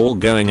 we were all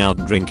going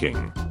out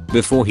drinking.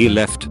 Before he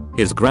left,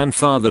 his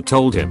grandfather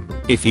told him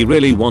if he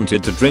really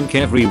wanted to drink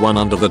everyone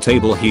under the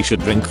table he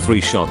should drink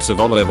 3 shots of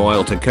olive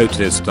oil to coat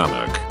his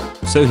stomach.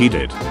 So he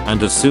did,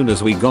 and as soon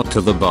as we got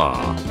to the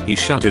bar, he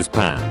shut his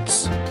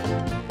pants.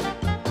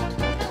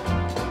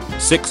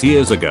 6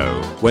 years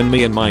ago, when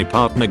me and my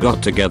partner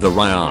got together,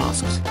 I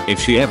asked if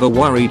she ever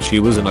worried she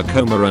was in a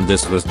coma and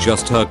this was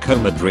just her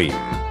coma dream.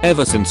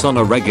 Ever since, on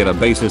a regular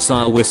basis,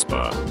 I'll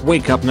whisper,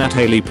 "Wake up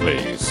Natalie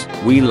please,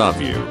 we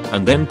love you,"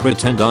 and then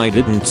pretend I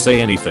didn't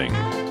say anything.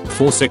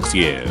 For 6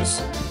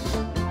 years.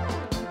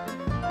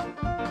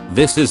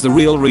 This is the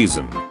real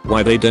reason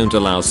why they don't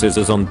allow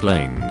scissors on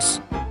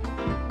planes.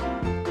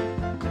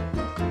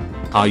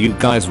 Are you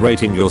guys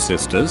rating your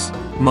sisters?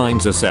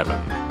 Mine's a 7.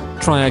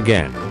 Try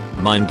again.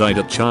 Mine died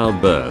at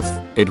childbirth.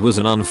 It was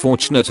an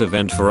unfortunate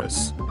event for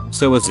us.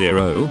 So a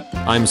 0?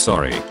 I'm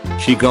sorry.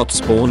 She got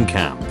spawn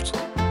camped.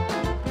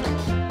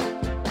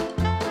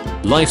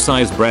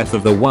 Life-size Breath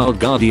of the Wild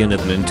Guardian at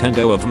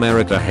Nintendo of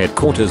America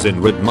headquarters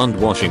in Redmond,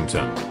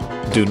 Washington.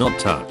 Do not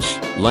touch,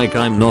 like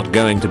I'm not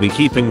going to be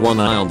keeping one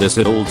eye on this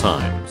at all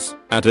times.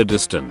 at a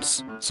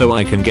distance, so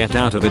I can get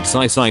out of its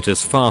eyesight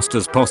as fast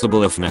as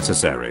possible if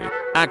necessary.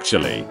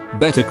 Actually,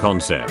 better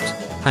concept.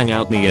 Hang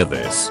out near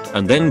this,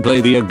 and then play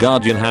the "A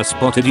Guardian Has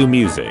Spotted You"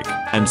 music,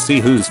 and see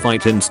whose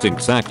fight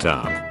instincts act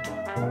up.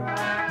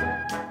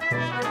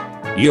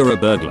 You're a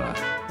burglar,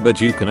 but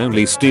you can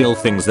only steal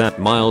things that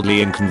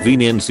mildly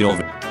inconvenience your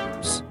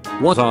victims.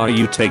 What are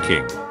you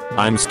taking?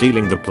 I'm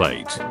stealing the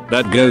plate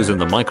that goes in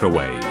the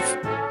microwave.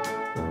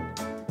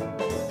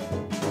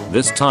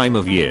 This time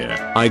of year,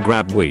 I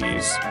grab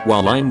weeds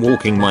while I'm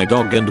walking my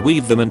dog and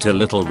weave them into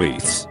little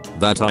wreaths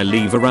that I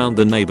leave around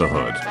the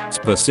neighborhood,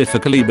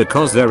 specifically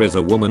because there is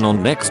a woman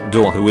on next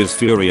door who is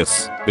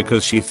furious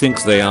because she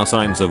thinks they are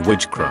signs of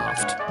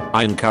witchcraft.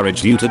 I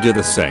encourage you to do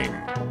the same.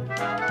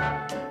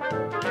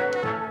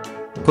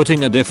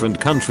 Putting a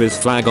different country's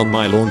flag on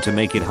my lawn to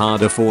make it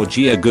harder for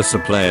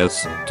Giagusa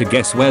players to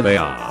guess where they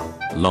are.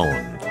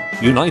 Lawn.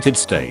 United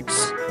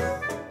States.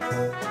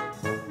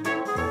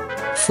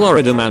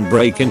 Florida man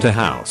break into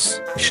house,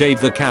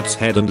 shave the cat's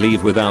head and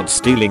leave without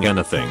stealing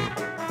anything.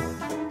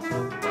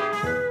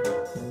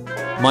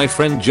 My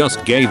friend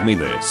just gave me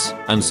this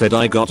and said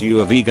I got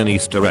you a vegan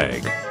Easter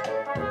egg.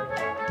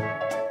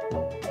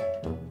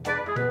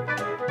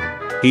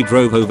 He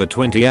drove over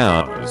 20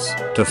 hours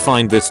to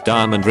find this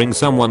diamond ring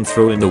someone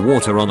threw in the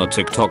water on a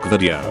TikTok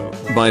video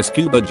by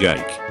Scuba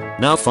Jake.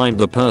 Now find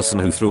the person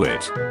who threw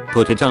it.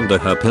 Put it under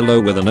her pillow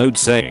with a note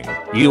saying,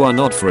 "You are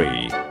not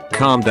free.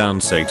 Calm down,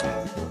 Satan."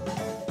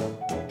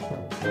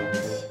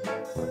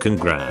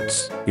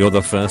 Congrats, you're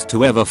the first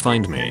to ever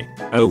find me.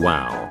 Oh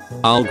wow.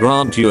 I'll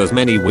grant you as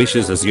many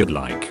wishes as you'd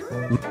like.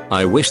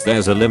 I wish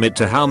there's a limit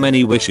to how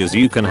many wishes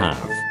you can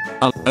have.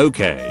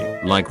 Okay,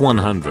 like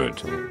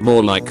 100.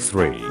 More like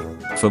 3.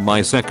 For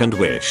my second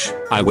wish,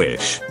 I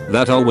wish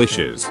that our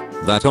wishes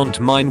that aren't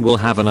mine will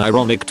have an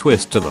ironic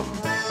twist to them.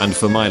 And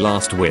for my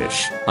last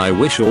wish, I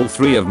wish all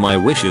 3 of my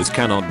wishes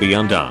cannot be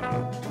undone.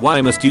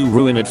 Why must you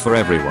ruin it for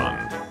everyone?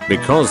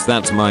 Because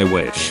that's my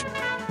wish.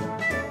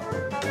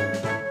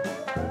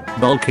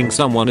 Bulking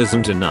someone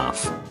isn't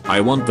enough.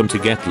 I want them to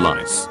get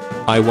lice.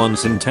 I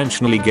once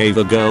intentionally gave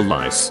a girl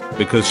lice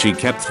because she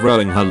kept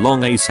throwing her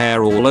long ace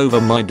hair all over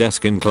my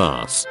desk in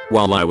class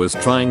while I was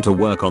trying to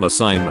work on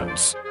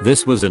assignments.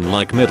 This was in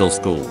like middle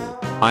school.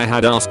 I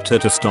had asked her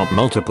to stop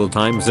multiple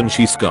times and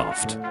she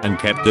scoffed and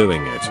kept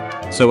doing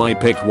it. So I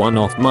picked one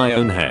off my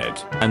own head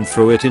and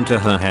threw it into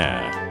her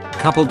hair.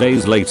 Couple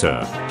days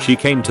later, she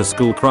came to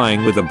school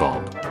crying with a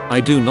bob. I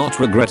do not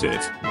regret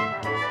it.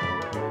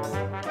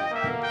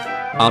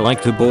 I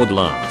like to board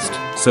last,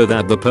 so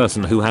that the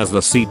person who has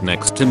the seat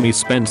next to me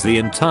spends the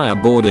entire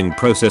boarding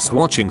process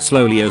watching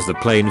slowly as the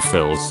plane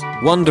fills,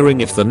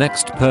 wondering if the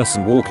next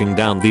person walking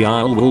down the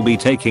aisle will be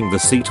taking the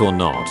seat or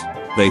not.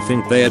 They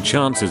think their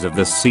chances of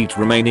the seat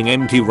remaining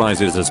empty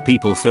rises as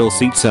people fill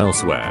seats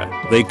elsewhere.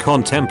 They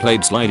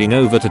contemplate sliding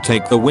over to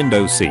take the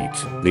window seat,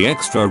 the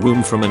extra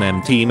room from an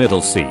empty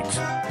middle seat.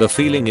 The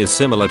feeling is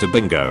similar to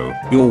bingo.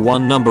 You're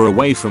one number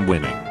away from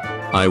winning.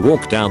 I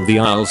walk down the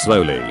aisle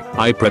slowly.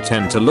 I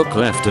pretend to look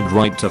left and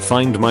right to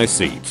find my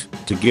seat.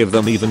 To give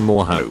them even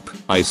more hope,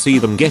 I see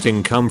them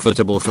getting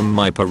comfortable from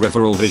my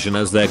peripheral vision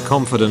as their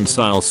confidence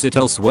I'll sit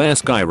elsewhere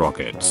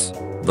skyrockets.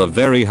 The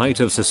very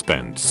height of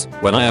suspense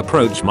when I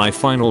approach my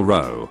final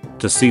row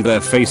to see their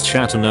face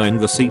shatter knowing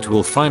the seat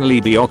will finally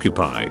be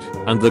occupied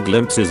and the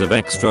glimpses of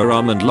extra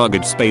arm and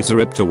luggage space are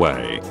ripped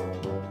away.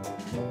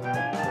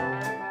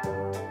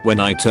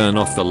 When I turn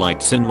off the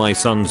lights in my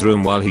son's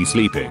room while he's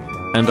sleeping,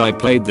 and I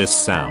played this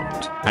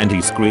sound, and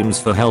he screams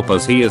for help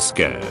as he is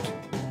scared.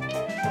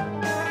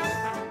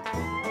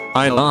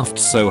 I laughed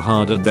so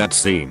hard at that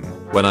scene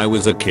when I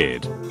was a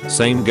kid.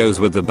 Same goes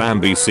with the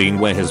Bambi scene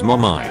where his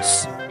mom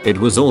ice. It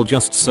was all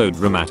just so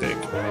dramatic.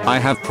 I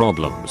have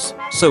problems,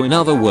 so in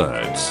other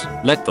words,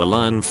 let the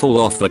lion fall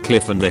off the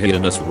cliff and the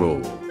hyenas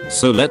rule.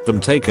 So let them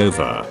take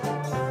over.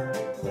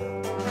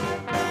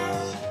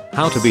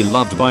 How to be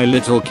loved by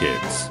little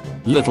kids.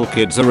 Little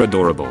kids are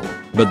adorable,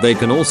 but they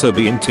can also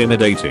be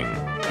intimidating.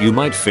 You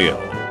might feel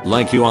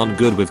like you aren't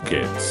good with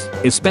kids,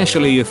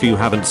 especially if you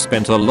haven't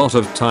spent a lot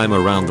of time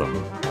around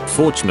them.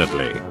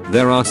 Fortunately,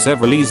 there are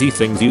several easy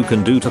things you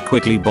can do to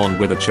quickly bond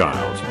with a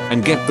child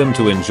and get them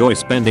to enjoy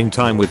spending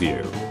time with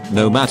you.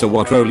 No matter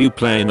what role you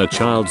play in a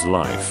child's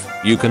life,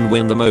 you can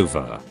win them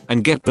over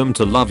and get them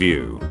to love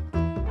you.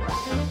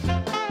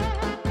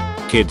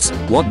 Kids,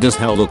 what does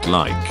hell look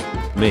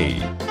like?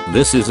 Me.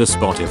 This is a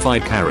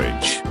Spotify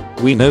carriage.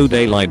 We know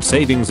daylight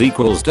savings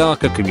equals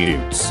darker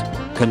commutes.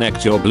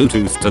 Connect your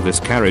Bluetooth to this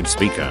carriage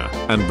speaker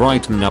and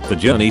brighten up the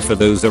journey for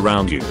those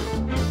around you.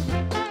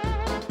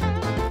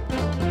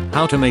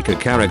 How to make a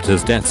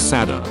character's death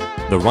sadder.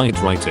 The right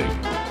writing.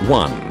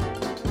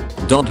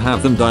 1. Don't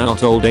have them die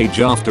at old age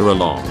after a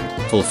long,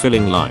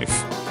 fulfilling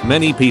life.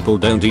 Many people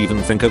don't even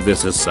think of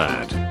this as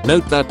sad.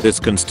 Note that this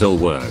can still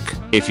work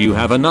if you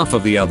have enough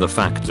of the other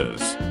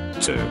factors.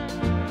 2.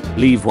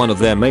 Leave one of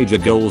their major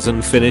goals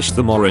and finish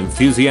the more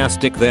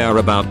enthusiastic they are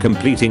about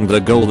completing the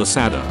goal the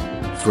sadder.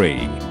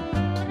 3.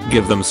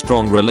 Give them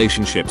strong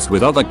relationships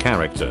with other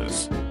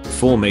characters.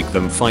 therefore make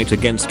them fight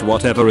against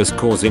whatever is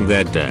causing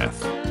their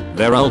death.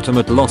 Their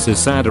ultimate loss is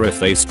sadder if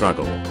they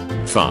struggle.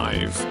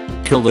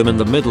 5. Kill them in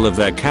the middle of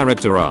their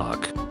character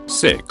arc.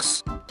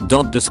 6.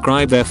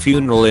 Describe their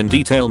funeral in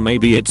detail.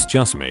 Maybe it's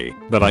just me,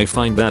 but I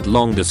find that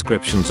long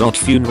descriptions of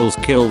funerals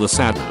kill the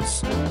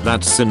sadness.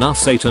 That's enough.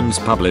 Satan's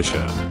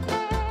publisher.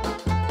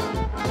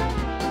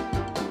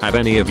 Have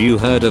any of you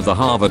heard of the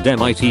Harvard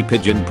MIT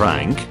pigeon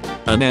prank?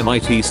 An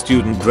MIT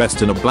student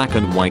dressed in a black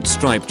and white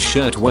striped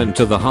shirt went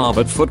to the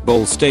Harvard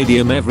football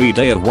stadium every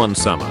day of one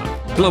summer,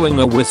 blowing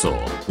a whistle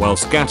while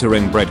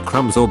scattering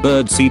breadcrumbs or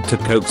birdseed to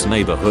coax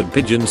neighborhood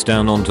pigeons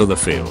down onto the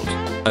field.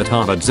 At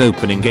Harvard's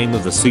opening game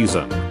of the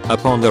season,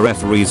 upon the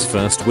referee's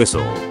first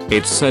whistle,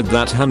 it's said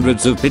that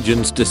hundreds of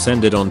pigeons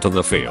descended onto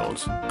the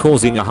field,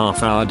 causing a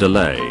half-hour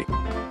delay.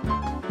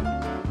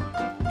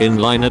 In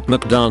line at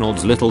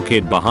McDonald's, little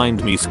kid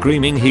behind me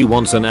screaming he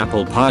wants an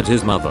apple pie at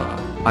his mother.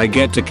 I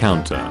get to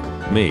counter.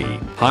 Me.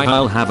 Hi,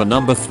 I'll have a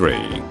number 3,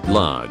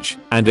 large,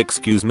 and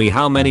excuse me,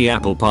 how many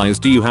apple pies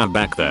do you have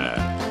back there?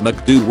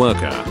 McDo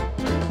worker.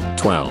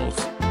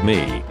 12.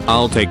 Me.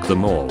 I'll take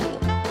them all.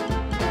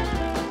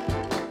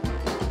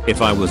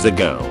 If I was a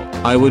girl,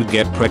 I would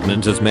get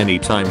pregnant as many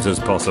times as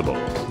possible,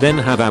 then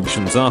have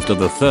abortions after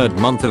the 3rd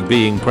month of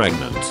being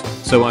pregnant.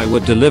 So I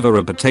would deliver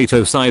a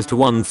potato-sized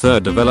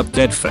 1/3 developed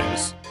dead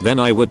fez. Then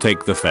I would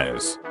take the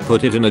fez,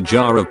 put it in a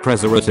jar of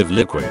preservative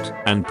liquid,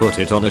 and put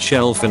it on a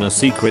shelf in a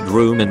secret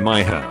room in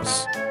my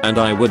house. And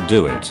I would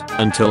do it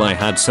until I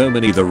had so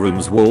many the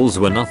room's walls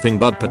were nothing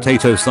but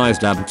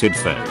potato-sized aborted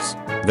fez.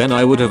 Then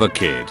I would have a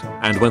kid,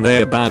 and when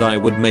they're bad I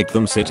would make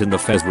them sit in the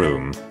fez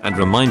room and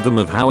remind them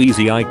of how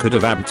easy I could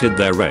have aborted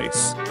their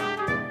race.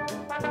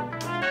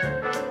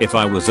 If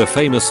I was a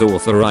famous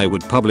author, I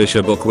would publish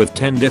a book with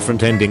 10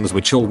 different endings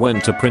which all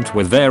went to print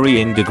with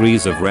varying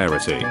degrees of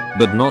rarity,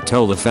 but not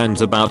tell the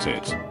fans about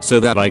it,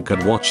 so that I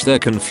could watch their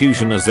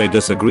confusion as they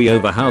disagree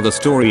over how the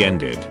story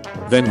ended.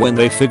 Then when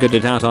they figured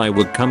it out I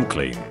would come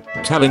clean,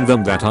 telling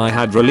them that I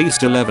had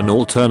released 11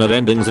 alternate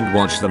endings and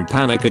watch them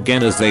panic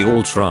again as they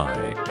all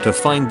try to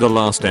find the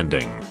last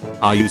ending.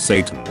 Are you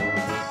Satan?